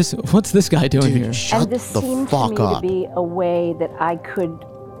 anti-racist. What's this guy doing here? Shut And this the seemed to fuck me up. to be a way that I could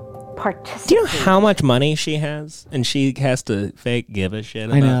participate. Do you know how much money she has, and she has to fake give a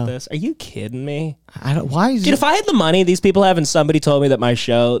shit I know. about this? Are you kidding me? I don't. Why is Dude, it? if I had the money these people have, and somebody told me that my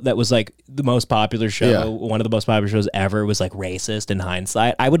show, that was like the most popular show, Yeah. one of the most popular shows ever, was like racist in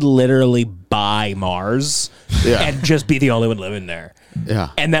hindsight, I would literally buy Mars Yeah. and just be the only one living there. Yeah.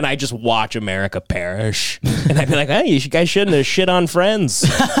 And then I just watch America perish, and I'd be like, "Hey, you guys shouldn't have shit on Friends."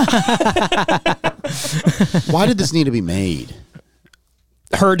 Why did this need to be made?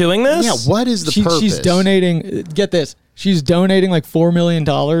 Her doing this? Yeah, what is the purpose? She's donating. Get this. She's donating like $4 million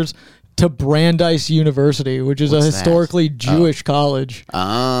to Brandeis University, which is a historically Jewish college.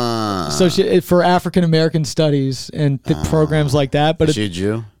 So for African American studies and programs like that. But is she a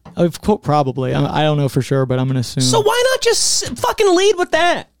Jew? Probably. I don't know for sure, but I'm going to assume. So why not just fucking lead with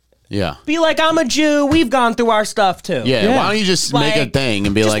that? Yeah. Be like, I'm a Jew. We've gone through our stuff too. Yeah. Why don't you just make a thing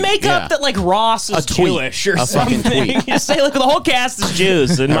and be just like, make up that like Ross is Jewish or something. Fucking tweet. Just say like the whole cast is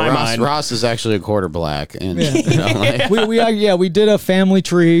Jews in my mind. Ross is actually a quarter black, and you know, like, we did a family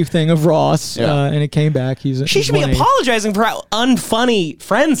tree thing of Ross, and it came back. She should be apologizing for how unfunny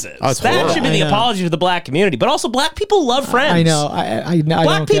Friends is. That should be the apology to the black community. But also, black people love Friends. I know. I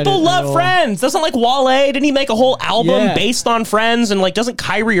black people love Friends. Doesn't like Wale? Didn't he make a whole album based on Friends? And like, doesn't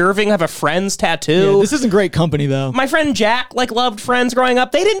Kyrie Irving have a Friends tattoo? Yeah, this isn't great company though. My friend Jack like loved Friends growing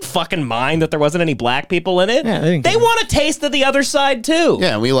up. They didn't fucking mind that there wasn't any black people in it. Yeah, they want a taste of the other side too.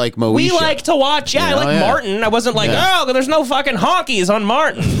 Yeah, we like Moesha. We like to watch. Yeah, I like Martin. I wasn't like, oh, there's no fucking honkies on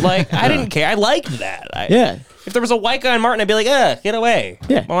Martin. Like, I didn't care. I liked that. If there was a white guy on Martin, I'd be like, get away.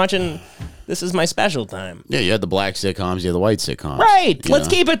 Yeah, I'm watching. This is my special time. Yeah, you had the black sitcoms, you had the white sitcoms. Right. Let's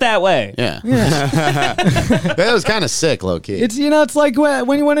keep it that way. Yeah. That was kind of sick, low key. It's like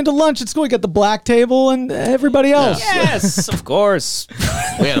when you went into lunch at school, you got the black table and everybody else. Yes, of course.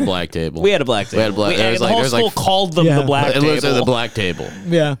 We had a black table. We had a black table. The whole school called them the black table. It was the black table.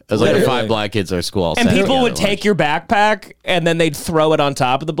 Yeah. It was like 5 black kids at our school. And people would take your backpack and then they'd throw it on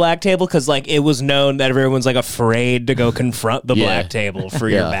top of the black table because like it was known that everyone's like afraid to go confront the black table for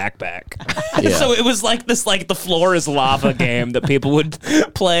your backpack. So it was like this, like the floor is lava game that people would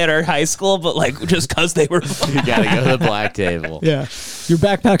play at our high school, but like just because they were black. You gotta go to the black table. Yeah, your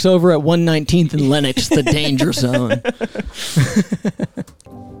backpack's over at 119th and Lenox, the danger zone.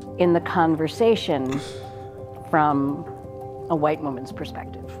 In the conversation from a white woman's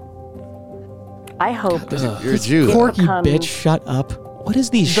perspective, I hope you're a Jew. Corky bitch, shut up. What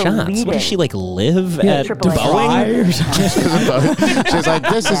is these shots? What does she like live at Boeing? She's like,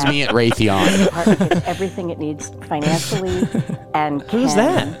 this is me at Raytheon. It's everything it needs financially and who's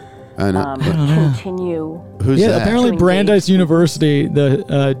that? I know. Continue. Who's that? Apparently Brandeis University,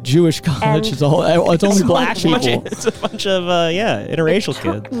 the Jewish college, it's only black people. It's a bunch of interracial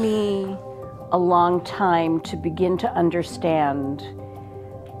kids. It took me a long time to begin to understand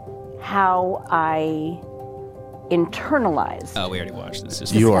how I internalize. Oh, we already watched this.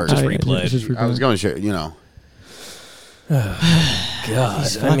 Just replayed. I was going to share, you know.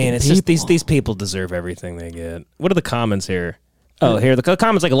 God, I mean, it's just these people deserve everything they get. What are the comments here? Oh, here the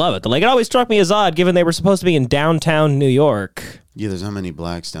comments like I love it. Like, it always struck me as odd, given they were supposed to be in downtown New York. Yeah, there's not many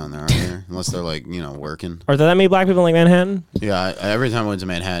blacks down there, are there? Unless they're like, you know, working. Are there that many black people in like Manhattan? Yeah, every time I went to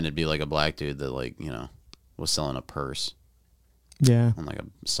Manhattan, it'd be like a black dude that like, you know, was selling a purse. Yeah, on like a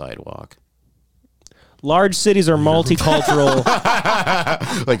sidewalk. Large cities are multicultural.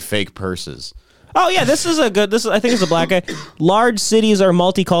 Like fake purses. Oh yeah, this is I think it's a black guy. Large cities are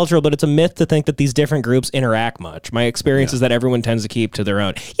multicultural, but it's a myth to think that these different groups interact much. My experience is that everyone tends to keep to their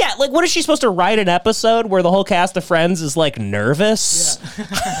own. Yeah, like what is she supposed to write an episode where the whole cast of Friends is like nervous?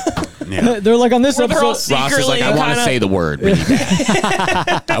 Yeah. They're like on this episode. Ross is like, I want to say the word really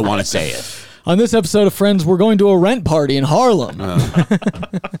bad. I want to say it. On this episode of Friends, we're going to a rent party in Harlem.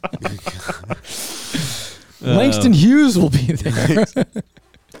 Langston Hughes will be there.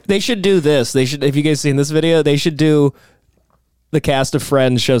 They should do this. They should, if you guys seen this video, they should do the cast of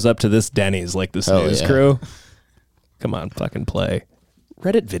Friends shows up to this Denny's, like this news crew. Come on, fucking play.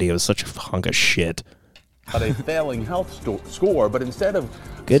 Reddit video is such a hunk of shit. A failing health score, but instead of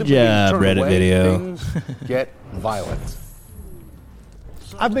good job, Reddit video. Things get violent.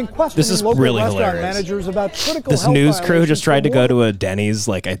 I've been questioning this is local really restaurant hilarious. managers about critical this health news crew just tried to go to to a Denny's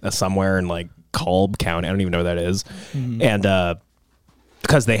like somewhere in like Kolb County. I don't even know where that is. And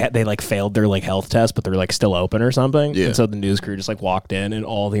because they like failed their like health test, but they're like still open or something. Yeah. And so the news crew just like walked in, and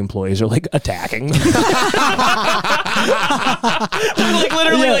all the employees are like attacking them. They're like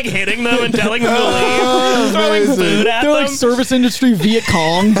literally like hitting them and telling them to leave, throwing food at They're them. like service industry Viet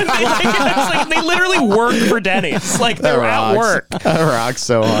Cong. Like, they literally work for Denny's. Like they're at work. That rocks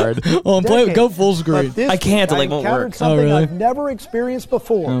so hard. Oh, go full screen. I can't. Like won't work. Something really? I've never experienced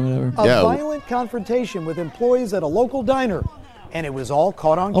before. A violent confrontation with employees at a local diner. And it was all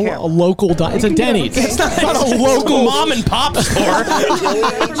caught on camera. A local diner. It's a Denny's. It's not a local mom and pop store.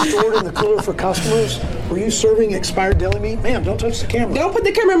 Stored in the cooler for customers. Were you serving expired deli meat? Ma'am, don't touch the camera. Don't put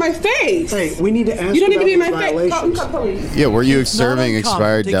the camera in my face. Hey, we need to ask you don't need to be in my face. Yeah, were you serving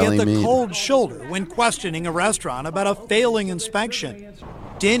expired deli meat? To get the cold shoulder when questioning a restaurant about a failing inspection.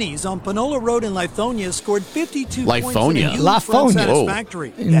 Denny's on Panola Road in Lithonia scored 52 points in a huge Lithonia. unsatisfactory.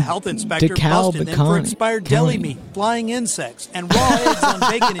 The health inspector busted them for expired deli meat, flying insects, and raw eggs on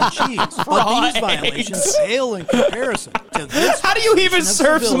bacon and cheese. But these violations pale in comparison to this. How do you even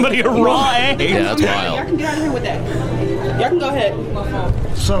serve somebody a raw egg? Yeah, that's wild. Y'all can get out of here with that. Y'all can go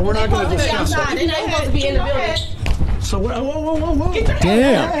ahead. So we're not going to discuss outside. They're not supposed to be in the building. So whoa. Get your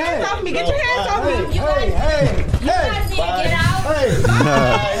hands off me. Get your hands off me. Hey. Get out.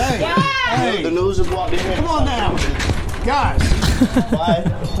 Hey. The news is walking in. Come on now. Guys. Bye.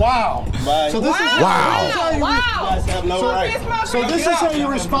 Wow. Bye. So this is Wow. You guys have no right. So this is how you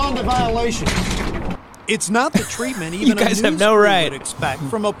respond to violations. It's not the treatment even You guys a have news no crew right. would expect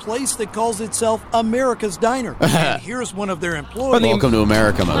from a place that calls itself America's Diner. And here's one of their employees. Welcome to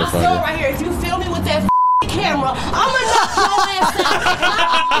America, My son motherfucker. right here. If you film me with that camera, I'm gonna knock your ass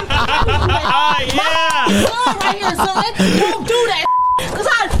out. Yeah. My son right here, son. Don't do that.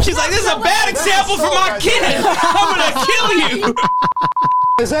 She's like, this is a bad example for my kid. I'm gonna kill you.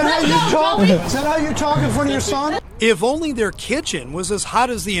 Is that how you talk? Is that how you talk in front of your son? If only their kitchen was as hot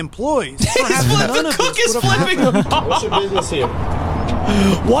as the employees. Perhaps none of cook this is would have flipping happened. them off. What's your business here?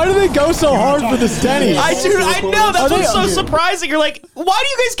 Why do they go so hard for this Denny's? I know. That's Are what's they- so surprising. You're like, why do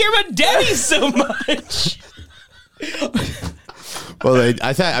you guys care about Denny's so much? Well,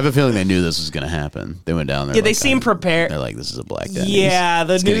 I have a feeling they knew this was going to happen. They went down there. Yeah, they seem prepared. They're like, this is a black Denny's. Yeah,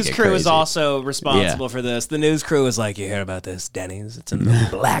 the It's gonna news get crew is crazy. also responsible for this. The news crew is like, you hear about this Denny's? It's in the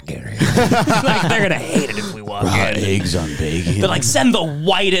black area. Like, they're gonna hate it if we walk Raw in. eggs on bacon. They're like, send the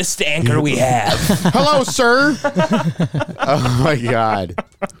whitest anchor we have. Hello, sir. Oh my God.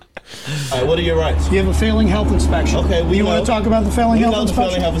 All right, what are your rights? You have a failing health inspection. Okay, you want to talk about the failing health the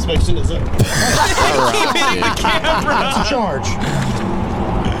failing inspection? health inspection is up. That's a charge.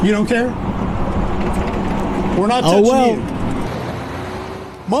 You don't care? We're not Oh, touching well.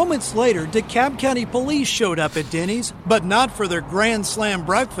 you. Moments later, DeKalb County Police showed up at Denny's, but not for their Grand Slam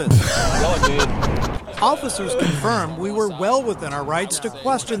breakfast. Officers confirmed we were well within our rights to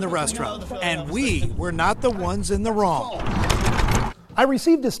question the restaurant, and we were not the ones in the wrong. I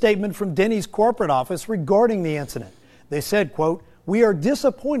received a statement from Denny's corporate office regarding the incident. They said, quote, "We are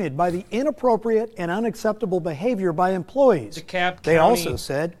disappointed by the inappropriate and unacceptable behavior by employees." DeKalb They County. also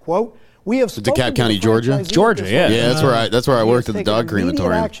said, quote, "We have spoken DeKalb County, to the Georgia? franchisee Georgia, of this yeah. Yeah, that's where I worked at the taken dog immediate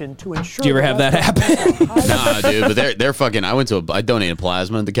crematorium. action to ensure Do you ever the have that restaurant happen? Nah, dude, but they're fucking. I donated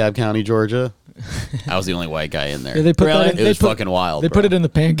plasma in DeKalb County, Georgia. I was the only white guy in there. Yeah, they put that in, It was fucking wild. They bro. put it in the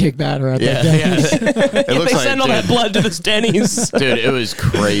pancake batter at Yeah, that Denny's. It looks They like, send all that dude, blood to this Denny's. dude, it was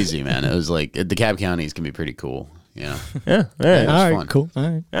crazy, man. It was like DeKalb counties can be pretty cool. Yeah, Yeah, it was All right, fun. cool. All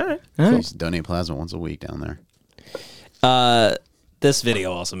right. all right. So just donate plasma once a week down there. This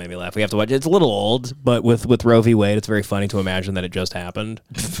video also made me laugh. We have to watch it. It's a little old, but with Roe v. Wade, it's very funny to imagine that it just happened.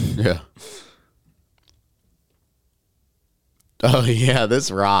 Yeah. Oh yeah, this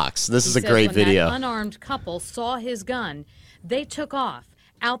rocks. This is a great When video. that unarmed couple saw his gun, they took off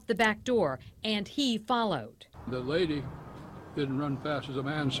out the back door, and he followed. The lady didn't run fast as a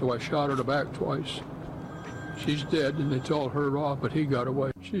man, so I shot her in the back twice. She's dead, and they told her off, but he got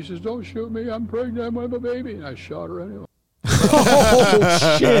away. She says, "Don't shoot me, I'm pregnant with a baby," and I shot her anyway.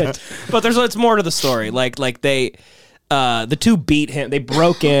 Oh shit! But it's more to the story. Like they, the two beat him. They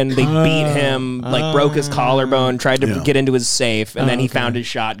broke in. They beat him. Like broke his collarbone. Tried to get into his safe, and then he found his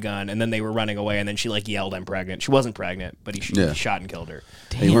shotgun. And then they were running away. And then she like yelled, "I'm pregnant." She wasn't pregnant, but he shot and killed her.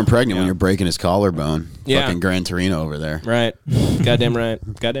 Hey, you weren't pregnant when you're breaking his collarbone. Yeah. Fucking Gran Torino over there. Right. Goddamn right.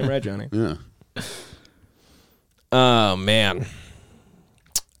 Goddamn right, Johnny. Yeah. Oh man.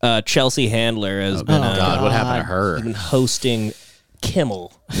 Chelsea Handler has been. God, what happened to her? She's been hosting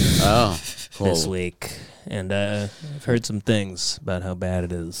Kimmel Oh, cool. this week, and I've heard some things about how bad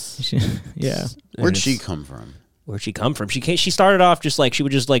it is. Yeah. Where'd she come from? Where'd she come from? She started off just like she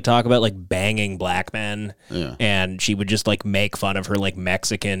would just like talk about like banging black men, and she would just like make fun of her like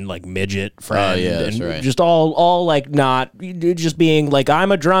Mexican like midget friend, that's and right. just all like not just being like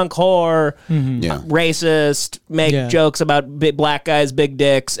I'm a drunk whore, racist, make jokes about black guys' big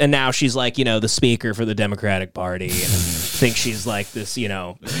dicks, and now she's like the speaker for the Democratic Party and thinks she's like this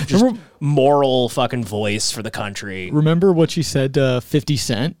just moral fucking voice for the country. Remember what she said to 50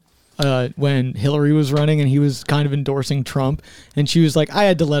 Cent? When Hillary was running and he was kind of endorsing Trump, and she was like, I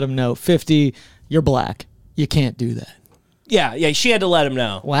had to let him know, 50, you're black. You can't do that. Yeah, she had to let him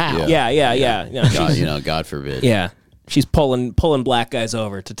know. Wow. Yeah. God, God forbid. Yeah. She's pulling black guys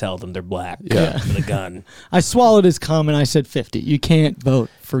over to tell them they're black with a gun. I swallowed his comment. I said 50. You can't vote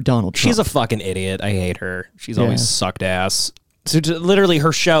for Donald Trump. She's a fucking idiot. I hate her. She's always sucked ass. So literally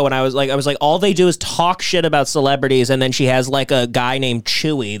her show, and I was like, all they do is talk shit about celebrities, and then she has like a guy named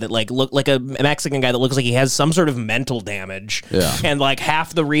Chewy that like look like a Mexican guy that looks like he has some sort of mental damage. Yeah. And like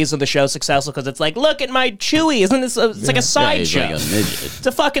half the reason the show's successful because it's like, look at my Chewy, isn't this? It's like a sideshow. Like a midget. It's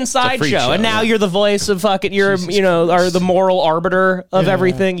a fucking sideshow, and now yeah. you're the voice of fucking. You're are the moral arbiter of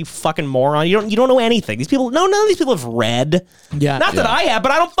everything. You fucking moron. You don't know anything. These people, none of these people have read. Yeah. Not that I have,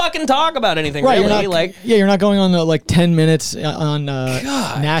 but I don't fucking talk about anything. Right. Really. You're not going on like 10 minutes on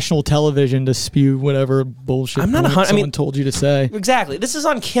national television to spew whatever bullshit I'm not someone told you to say. Exactly. This is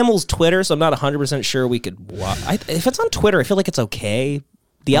on Kimmel's Twitter, so I'm not 100% sure we could watch. If it's on Twitter, I feel like it's okay.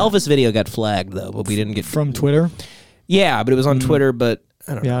 The Elvis video got flagged though, but we didn't get from Twitter. Yeah, but it was on Twitter. But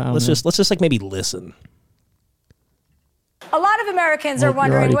I don't know. Let's know. just like maybe listen. A lot of Americans are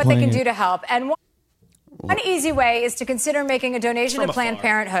wondering what they can do to help, and one easy way is to consider making a donation to Planned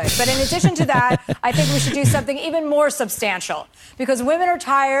Parenthood. But in addition to that, I think we should do something even more substantial, because women are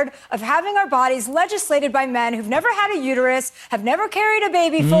tired of having our bodies legislated by men who've never had a uterus, have never carried a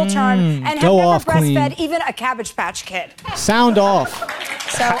baby full term, and have never breastfed even a Cabbage Patch Kid. Sound off.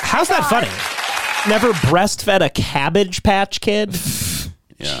 So how's that funny? Never breastfed a Cabbage Patch Kid?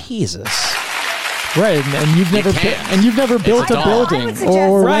 Yeah. Jesus. Right, and you've never built a building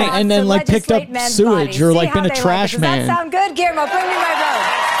or and then like picked up sewage or like been a trash man. Does that sound good, Guillermo? Bring me my robe.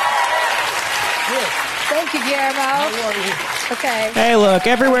 Thank you, Guillermo. Okay. Hey, look,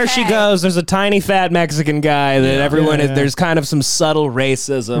 everywhere she goes, there's a tiny fat Mexican guy that everyone is. There's kind of some subtle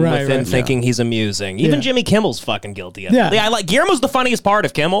racism within thinking he's amusing. Even Jimmy Kimmel's fucking guilty of it. I like Guillermo's the funniest part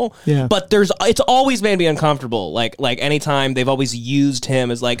of Kimmel. Yeah. But it's always made me uncomfortable. Like anytime they've always used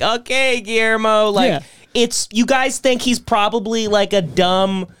him as like, okay, Guillermo, like it's you guys think he's probably like a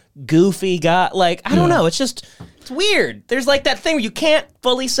dumb, goofy guy. Like I don't know. It's just. It's weird. There's like that thing where you can't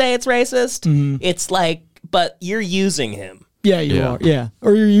fully say it's racist. It's like, but you're using him. Yeah, you are. Yeah,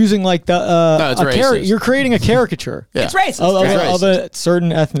 or you're using like the it's racist. You're creating a caricature. It's racist. Of a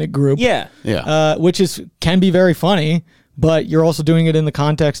certain ethnic group. Yeah. Which can be very funny, but you're also doing it in the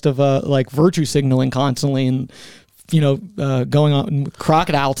context of like virtue signaling constantly and. Going on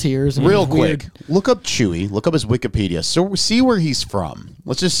crocodile tears. And Real quick, look up Chewy. Look up his Wikipedia. So see where he's from.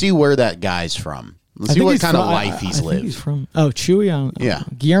 Let's just see where that guy's from. Let's see what kind of life he's lived. He's from Chewy. Yeah,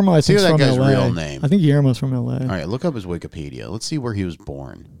 Guillermo. I think see is that from guy's LA. real name. I think Guillermo's from LA. All right, look up his Wikipedia. Let's see where he was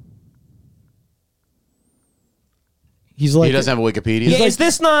born. He's like he doesn't have a Wikipedia. Yeah, is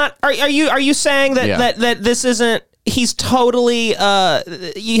this not? Are you saying that that this isn't? He's totally.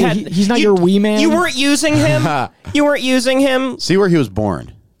 He's not your wee man. You weren't using him. You weren't using him. See where he was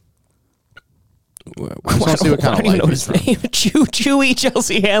born. I just want to see what kind of life he's from. Chewy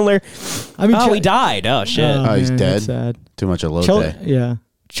Chelsea Handler. I mean, he died. Oh shit. Oh, he's man, dead. that's sad. Too much elote. Yeah.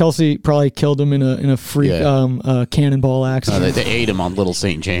 Chelsea probably killed him in a freak cannonball accident. They ate him on Little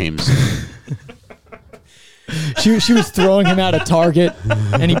St. James. She was throwing him out of Target,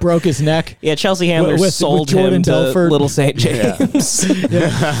 and he broke his neck. Yeah, Chelsea Handler sold Jordan him to Belfort. Little St. James.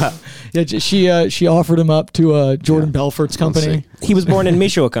 She offered him up to Jordan Belfort's company. He was born in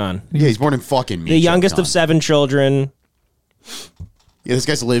Michoacan. Yeah, he's born in fucking Michoacan. The youngest of 7 children. Yeah, this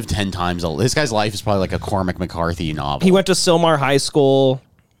guy's lived 10 times. This guy's life is probably like a Cormac McCarthy novel. He went to Sylmar High School.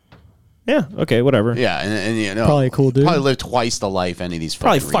 Yeah, okay, whatever. Yeah, and probably a cool dude. Probably lived twice the life any of these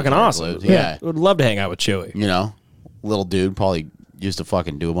probably fucking fucking awesome. lived. Yeah. Would love to hang out with Chewy. Little dude probably used to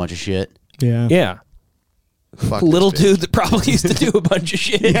fucking do a bunch of shit. Yeah. Yeah. Fuck little dude that probably used to do a bunch of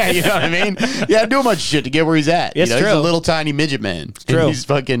shit. Yeah, you know what I mean? Yeah, do a bunch of shit to get where he's at. It's He's true. a little tiny midget man. It's true. He's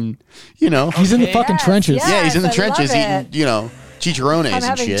fucking, He's in the fucking trenches. Yeah, he's in the I trenches love eating, chicharrones I'm and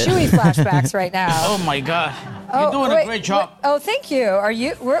having shit. Chewy flashbacks right now. Oh my God. You're doing a great job. Oh, thank you. Are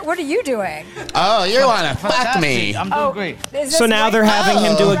you? What are you doing? Oh, you want to fuck me? I'm doing great. So now they're having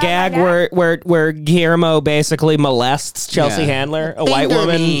him do a gag where Guillermo basically molests Chelsea Handler, a white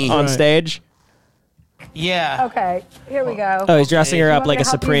woman, on stage. Yeah. Okay, here we go. Oh, he's dressing her up like a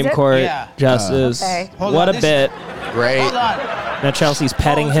Supreme Court justice. Okay. What a bit. Great. Hold on. Now Chelsea's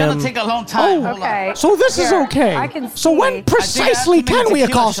petting It's him. gonna take a long time. Hold Okay. on. So this is Here, okay. I can So when see. precisely I think I have to can we make a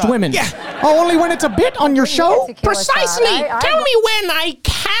tequila accost shot. women? Oh, only when it's a bit on your show? Precisely. I- Tell me when I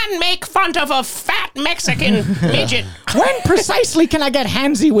can make fun of a fat Mexican midget. When precisely can I get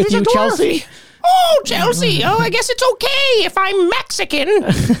handsy with He's a you, dwarf. Chelsea? Oh, Chelsea. Oh, I guess it's okay if I'm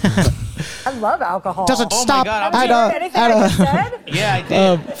Mexican. I love alcohol. Does it Oh my stop God, Have you heard anything I just said? Yeah, I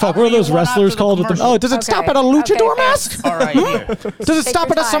did. fuck, what are those wrestlers called with them? Oh, does it stop at a luchador Okay, mask? All right, here. Does it Take stop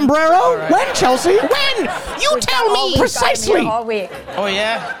your at a time. sombrero? right. When, Chelsea? When? You tell All me. week, precisely. I'm here all week. Oh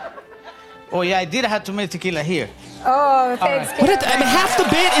yeah. Oh yeah, I did have to make tequila here. Oh, thanks. Half the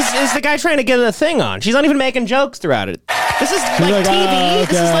bit is the guy trying to get a thing on. She's not even making jokes throughout it. This is like like, TV. oh,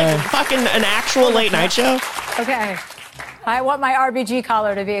 This is okay. like fucking an actual late night show. Okay. I want my RBG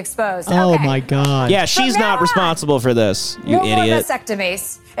collar to be exposed. Oh Okay. my God. Yeah, she's From now not on, responsible for this. You no more idiot.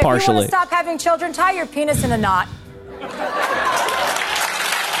 vasectomies. If you Partially. want to stop having children, tie your penis in a knot.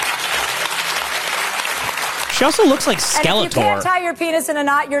 She also looks like And if you can't Skeletor. tie your penis in a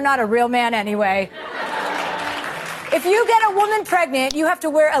knot, you're not a real man anyway. If you get a woman pregnant, you have to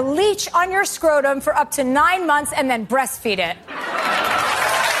wear a leash on your scrotum for up to 9 months and then breastfeed it.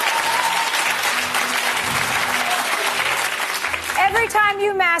 Every time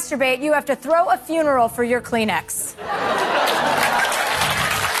you masturbate, you have to throw a funeral for your Kleenex.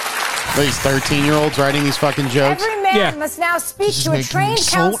 These 13-year-olds writing these fucking jokes. Every man must now speak to a trained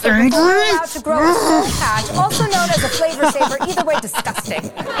counselor before they're allowed to grow a soul patch, also known as a flavor saver. Either way, disgusting.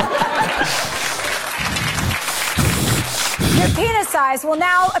 Your penis size will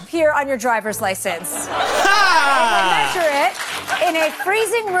now appear on your driver's license. They will measure it in a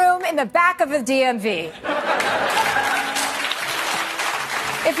freezing room in the back of a DMV.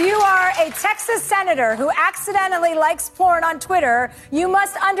 If you are a Texas senator who accidentally likes porn on Twitter, you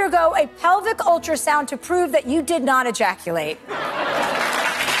must undergo a pelvic ultrasound to prove that you did not ejaculate.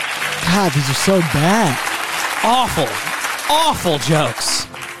 God, these are so bad. Awful jokes.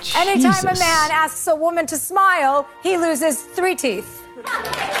 Anytime a Jesus. man asks a woman to smile, he loses 3 teeth.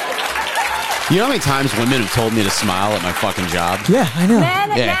 You know how many times women have told me to smile at my fucking job? Yeah, I know. Men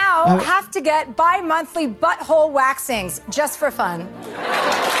Yeah. now have to get bi-monthly butthole waxings just for fun.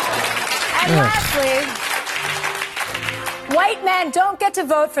 And lastly, white men don't get to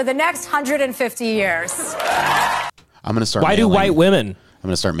vote for the next 150 years. I'm gonna start. Why do mailing- white women? I'm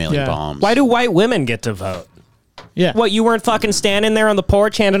gonna start mailing bombs. Why do white women get to vote? Yeah. What, you weren't fucking standing there on the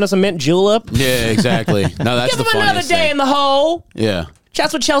porch handing us a mint julep? Yeah, exactly. No, that's Give the them another funniest day thing. in the hole. Yeah.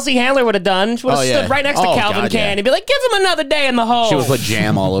 That's what Chelsea Handler would have done. She would have Oh, stood yeah. right next to Oh, Calvin God, Cain yeah. and be like, give him another day in the hole. She would put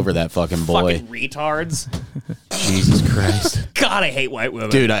jam all over that fucking boy. Fucking retards. Jesus Christ. God, I hate white women.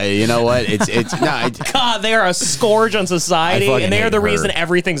 Dude, you know what? It's no. God, they are a scourge on society, I fucking and they are hate the her. reason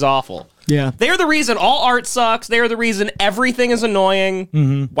everything's awful. Yeah. They are the reason all art sucks. They are the reason everything is annoying.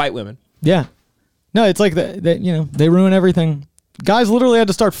 Mm-hmm. White women. Yeah. No, it's like that. You know, they ruin everything. Guys literally had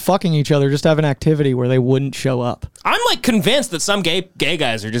to start fucking each other just to have an activity where they wouldn't show up. I'm like convinced that some gay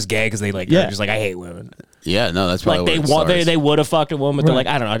guys are just gay because they like are just like, I hate women. Yeah, no, that's probably like they would have fucked a woman, but they're Right.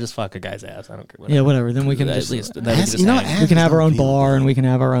 like, I don't know, I just fuck a guy's ass. I don't care. Yeah, whatever. Then we can At just least we then we can just hang. can have our own bar and we can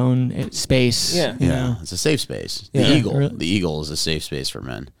have our own space. Yeah. you Yeah, know? it's a safe space. The Yeah. eagle. Really? The eagle is a safe space for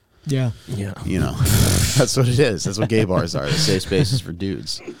men. Yeah. Yeah. You know, that's what it is. That's what gay bars are. The safe spaces for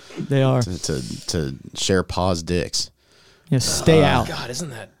dudes. They are. To share paws dicks. Yeah, stay out. God, isn't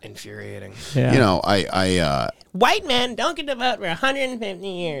that infuriating? Yeah. You know, I White men don't get to vote for 150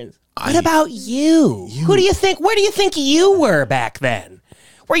 years. What about you? Who do you think? Where do you think you were back then?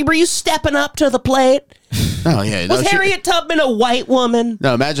 Were you stepping up to the plate? Oh yeah. Was Harriet Tubman a white woman?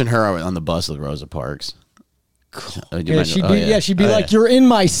 No, imagine her on the bus with Rosa Parks. Yeah, she'd be like, "You're in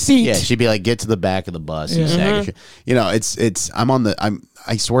my seat." Yeah, she'd be like, "Get to the back of the bus." Yeah. And sag. You know,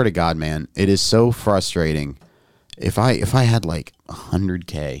 I swear to God, man, it is so frustrating. If I had like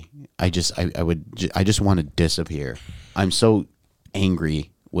 100K, I just want to disappear. I'm so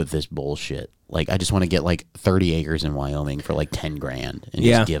angry with this bullshit. Like, I just want to get like 30 acres in Wyoming for like 10 grand and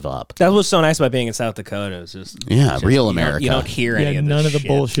just give up. That was so nice about being in South Dakota. It's just real you America. You don't hear any of this none of the shit.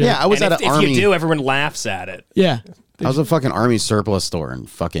 bullshit. Yeah, I was And at if an army. If you do, everyone laughs at it. Yeah. I was at a fucking army surplus store in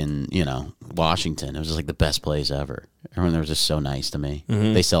fucking, Washington. It was just like the best place ever. Everyone there was just so nice to me.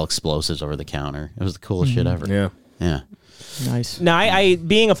 Mhm. They sell explosives over the counter. It was the coolest shit ever. Yeah. Yeah. Nice. No, I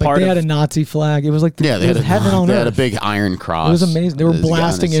being a It's like part they of had a Nazi flag. It was like Yeah, it was heaven on they earth. had a big iron cross. It was amazing. They were There's a guy on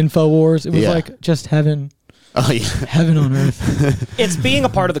blasting this- InfoWars. It was Yeah. like just heaven. Oh yeah, heaven on earth. It's being a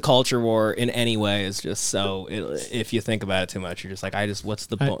part of the culture war in any way is just so. If you think about it too much, you're just like, what's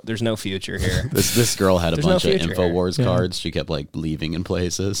the point? There's no future here. This girl had a There's no bunch of future InfoWars here. cards. She kept like leaving in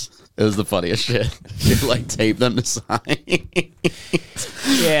places. It was the funniest shit. She'd like tape them to sign.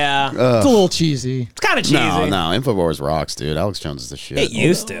 Yeah, It's a little cheesy. It's kind of cheesy. No, InfoWars rocks, dude. Alex Jones is the shit. It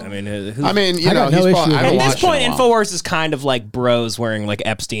used to. I mean, you know, he's probably, I at haven't this watched it point, in a while. InfoWars is kind of like bros wearing like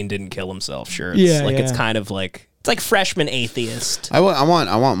Epstein didn't kill himself shirts. Yeah, like it's yeah. kind of like it's like freshman atheist. I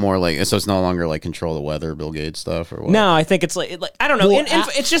want more like, so it's no longer like control the weather, Bill Gates stuff or what? No, I think it's like I don't know. Well,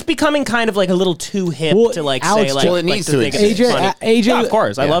 it's just becoming kind of like a little too hip to like Alex say like. Well, it like, needs to to think exist. it's funny. AJ Yeah, of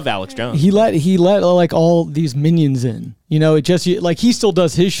course, I yeah. love Alex Jones. He let like all these minions in. You know, it just like he still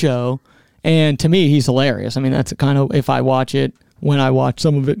does his show, and to me, he's hilarious. I mean, that's kind of if I watch it. When I watch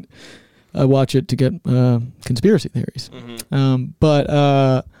some of it, I watch it to get conspiracy theories. Mm-hmm.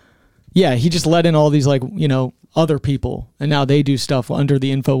 But yeah, he just let in all these like other people, and now they do stuff under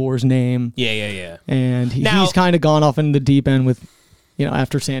the InfoWars name. Yeah. And he's kind of gone off in the deep end with,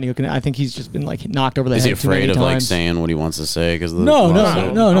 after Sandy Hook, and I think he's just been like knocked over the head. Is he too many afraid of times. like saying what he wants to say? Because no,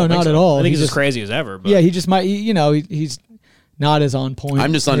 not at all. I think he's as crazy as ever. But. Yeah, he just might. He's not as on point.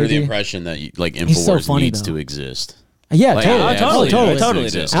 I'm just under the impression that InfoWars needs to exist. Yeah, totally.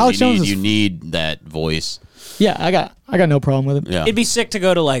 Alex Jones, you need that voice. Yeah, I got no problem with it. Yeah. It'd be sick to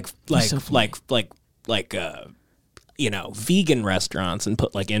go to vegan restaurants and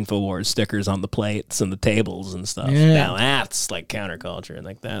put like InfoWars stickers on the plates and the tables and stuff. Yeah. Now that's like counterculture, and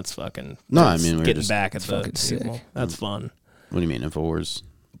like that's fucking. No, I mean we're getting just back at the sick. people. That's fun. What do you mean InfoWars?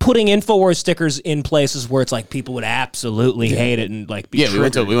 Putting InfoWars stickers in places where it's like people would absolutely hate it and like be we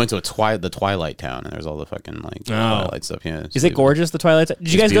went to triggered. the Twilight Town, and there's all the fucking Twilight stuff. Yeah, is it gorgeous? The Twilight Town?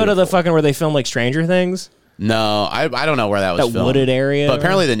 Did you guys go to the fucking where they film like Stranger Things? No, I don't know where that was. That filmed. wooded area, but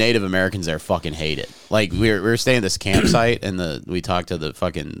apparently the Native Americans there fucking hate it. Like we were staying at this campsite, and we talked to the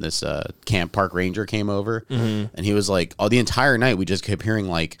fucking this camp park ranger came over, and he was like, the entire night we just kept hearing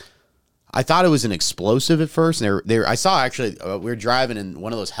like. I thought it was an explosive at first. And I saw actually, we were driving in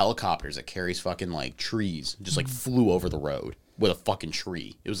one of those helicopters that carries fucking like trees, just like flew over the road with a fucking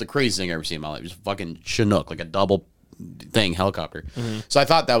tree. It was the craziest thing I've ever seen in my life. It was fucking Chinook, like a double thing helicopter. So I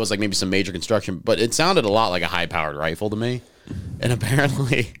thought that was like maybe some major construction, but it sounded a lot like a high powered rifle to me. And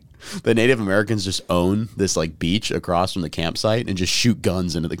apparently the Native Americans just own this like beach across from the campsite and just shoot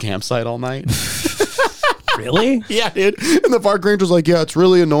guns into the campsite all night. Really? Yeah, dude. And the park ranger's like, yeah, it's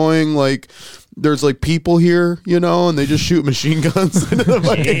really annoying. Like, there's like people here, and they just shoot machine guns into the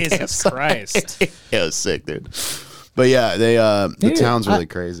fucking Jesus campsite. Christ. Yeah, it was sick, dude. But yeah, the town's really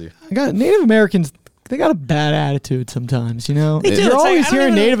crazy. I got Native Americans. They got a bad attitude sometimes, They do. You're always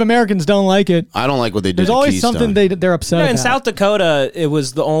hearing Native Americans don't like it. I don't like what they do. There's always something they're upset about. In South Dakota, it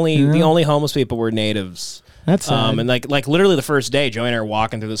was the only homeless people were natives. That's sad. And like literally the first day, Joey and I are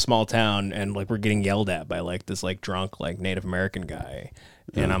walking through this small town, and like we're getting yelled at by like this like drunk like Native American guy,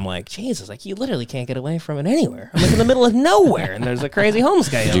 and I'm like, Jesus, like you literally can't get away from it anywhere. I'm like in the middle of nowhere, and there's a crazy homeless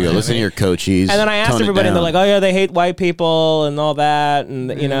guy. Did you go listen to your coaches? And then I asked everybody, and they're like, oh yeah, they hate white people and all that,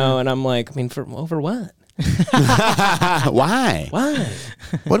 and and I'm like, I mean, over what? Why?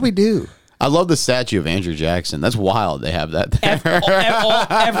 What do we do? I love the statue of Andrew Jackson. That's wild. They have that there.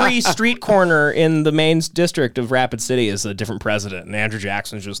 Every street corner in the main district of Rapid City is a different president, and Andrew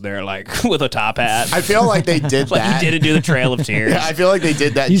Jackson's just there, like with a top hat. I feel like they did like that. He didn't do the Trail of Tears. Yeah, I feel like they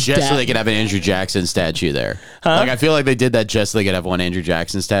did that so they could have an Andrew Jackson statue there. Huh? Like I feel like they did that just so they could have one Andrew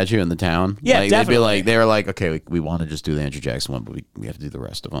Jackson statue in the town. Yeah, like, definitely. They were like, okay, we want to just do the Andrew Jackson one, but we have to do the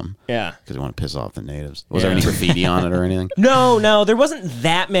rest of them. Yeah, because we want to piss off the natives. Was there any graffiti on it or anything? No, there wasn't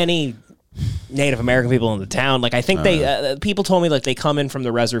that many Native American people in the town. Like I think people told me like they come in from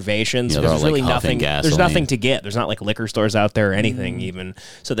the reservations because there's really nothing. There's nothing to get. There's not like liquor stores out there or anything even.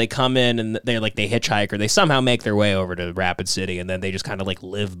 So they come in and they hitchhike or they somehow make their way over to Rapid City and then they just kind of like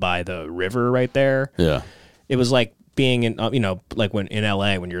live by the river right there. Yeah, it was like being in like when in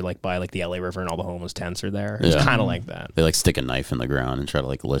LA when you're like by like the LA River and all the homeless tents are there. It's kind of like that. They like stick a knife in the ground and try to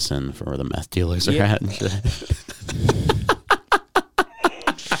like listen for where the meth dealers are at and shit.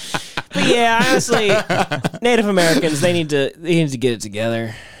 But yeah, honestly, Native Americans they need to get it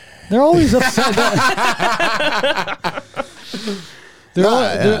together. They're always upset.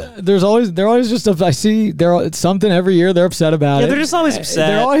 There's always just I see it's something every year they're upset about it. Yeah, they're just always upset.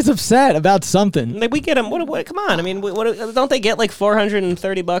 They're always upset about something. Like we get them. What come on. I mean, what don't they get like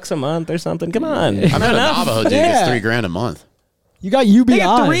 $430 a month or something? Come on. I met a Navajo dude gets $3,000 a month. You got UBI. They get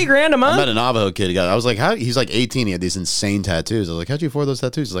 $3,000 a month. I met a Navajo kid. I was like, how? He's like 18. He had these insane tattoos. I was like, how'd you afford those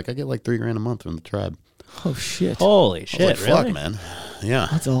tattoos? He's like, I get like $3,000 a month from the tribe. Oh shit! Holy shit! Like, really? Fuck, man. Yeah,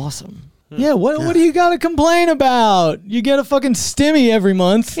 that's awesome. Yeah, what do you got to complain about? You get a fucking stimmy every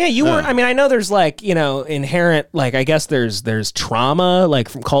month. Yeah, you were. I mean, I know there's like inherent like I guess there's trauma like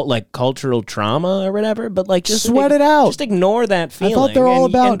from cultural trauma or whatever. But like just sweat it out. Just ignore that feeling. I thought they're all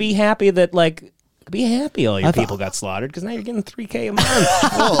about and be happy that like. Be happy all your people got slaughtered because now you're getting $3,000 a month.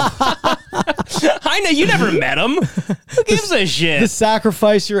 I know you never met them. Who gives a shit? The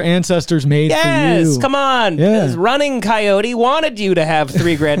sacrifice your ancestors made for you. Yes, come on. Yeah. This running coyote wanted you to have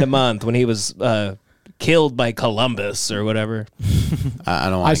 $3,000 a month when he was killed by Columbus or whatever. I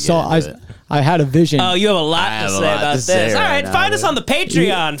don't want to get into it. I had a vision. Oh, you have a lot to say about this. All right, find us on the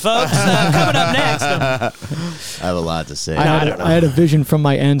Patreon, folks. Coming up next. I have a lot to say. I had a vision from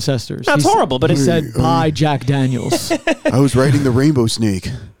my ancestors. That's horrible, but it said, "Bye, Jack Daniels." I was riding the rainbow snake.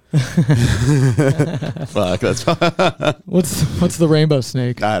 Fuck, that's what's the rainbow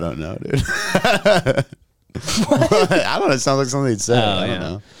snake? I don't know, dude. I don't know. It sounds like something he'd say. I don't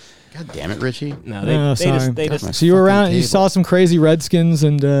know. God damn it, Richie. No, they just so you were around. You saw some crazy Redskins,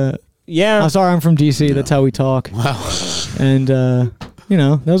 and yeah. I'm sorry, I'm from DC. That's how we talk. Wow. And you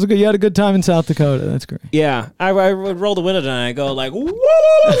know, that was a good. You had a good time in South Dakota. That's great. Yeah, I would roll the window down and I go like, "Whoa,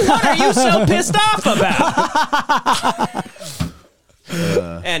 what are you so pissed off about?"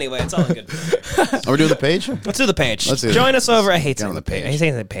 Anyway, it's all good. Are we doing the page? Let's do the page. Let's do Join it. us over. I hate Get saying on the the page. page. I hate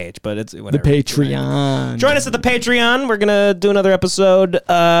saying the page, but it's whatever. The Patreon. Join us at the Patreon. We're gonna do another episode.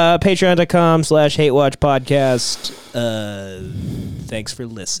 Patreon.com/HateWatchPodcast. Thanks for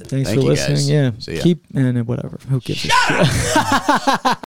listening. Thanks Thank for you, listening. guys. Yeah. See ya. Keep and whatever. Who gives a shit?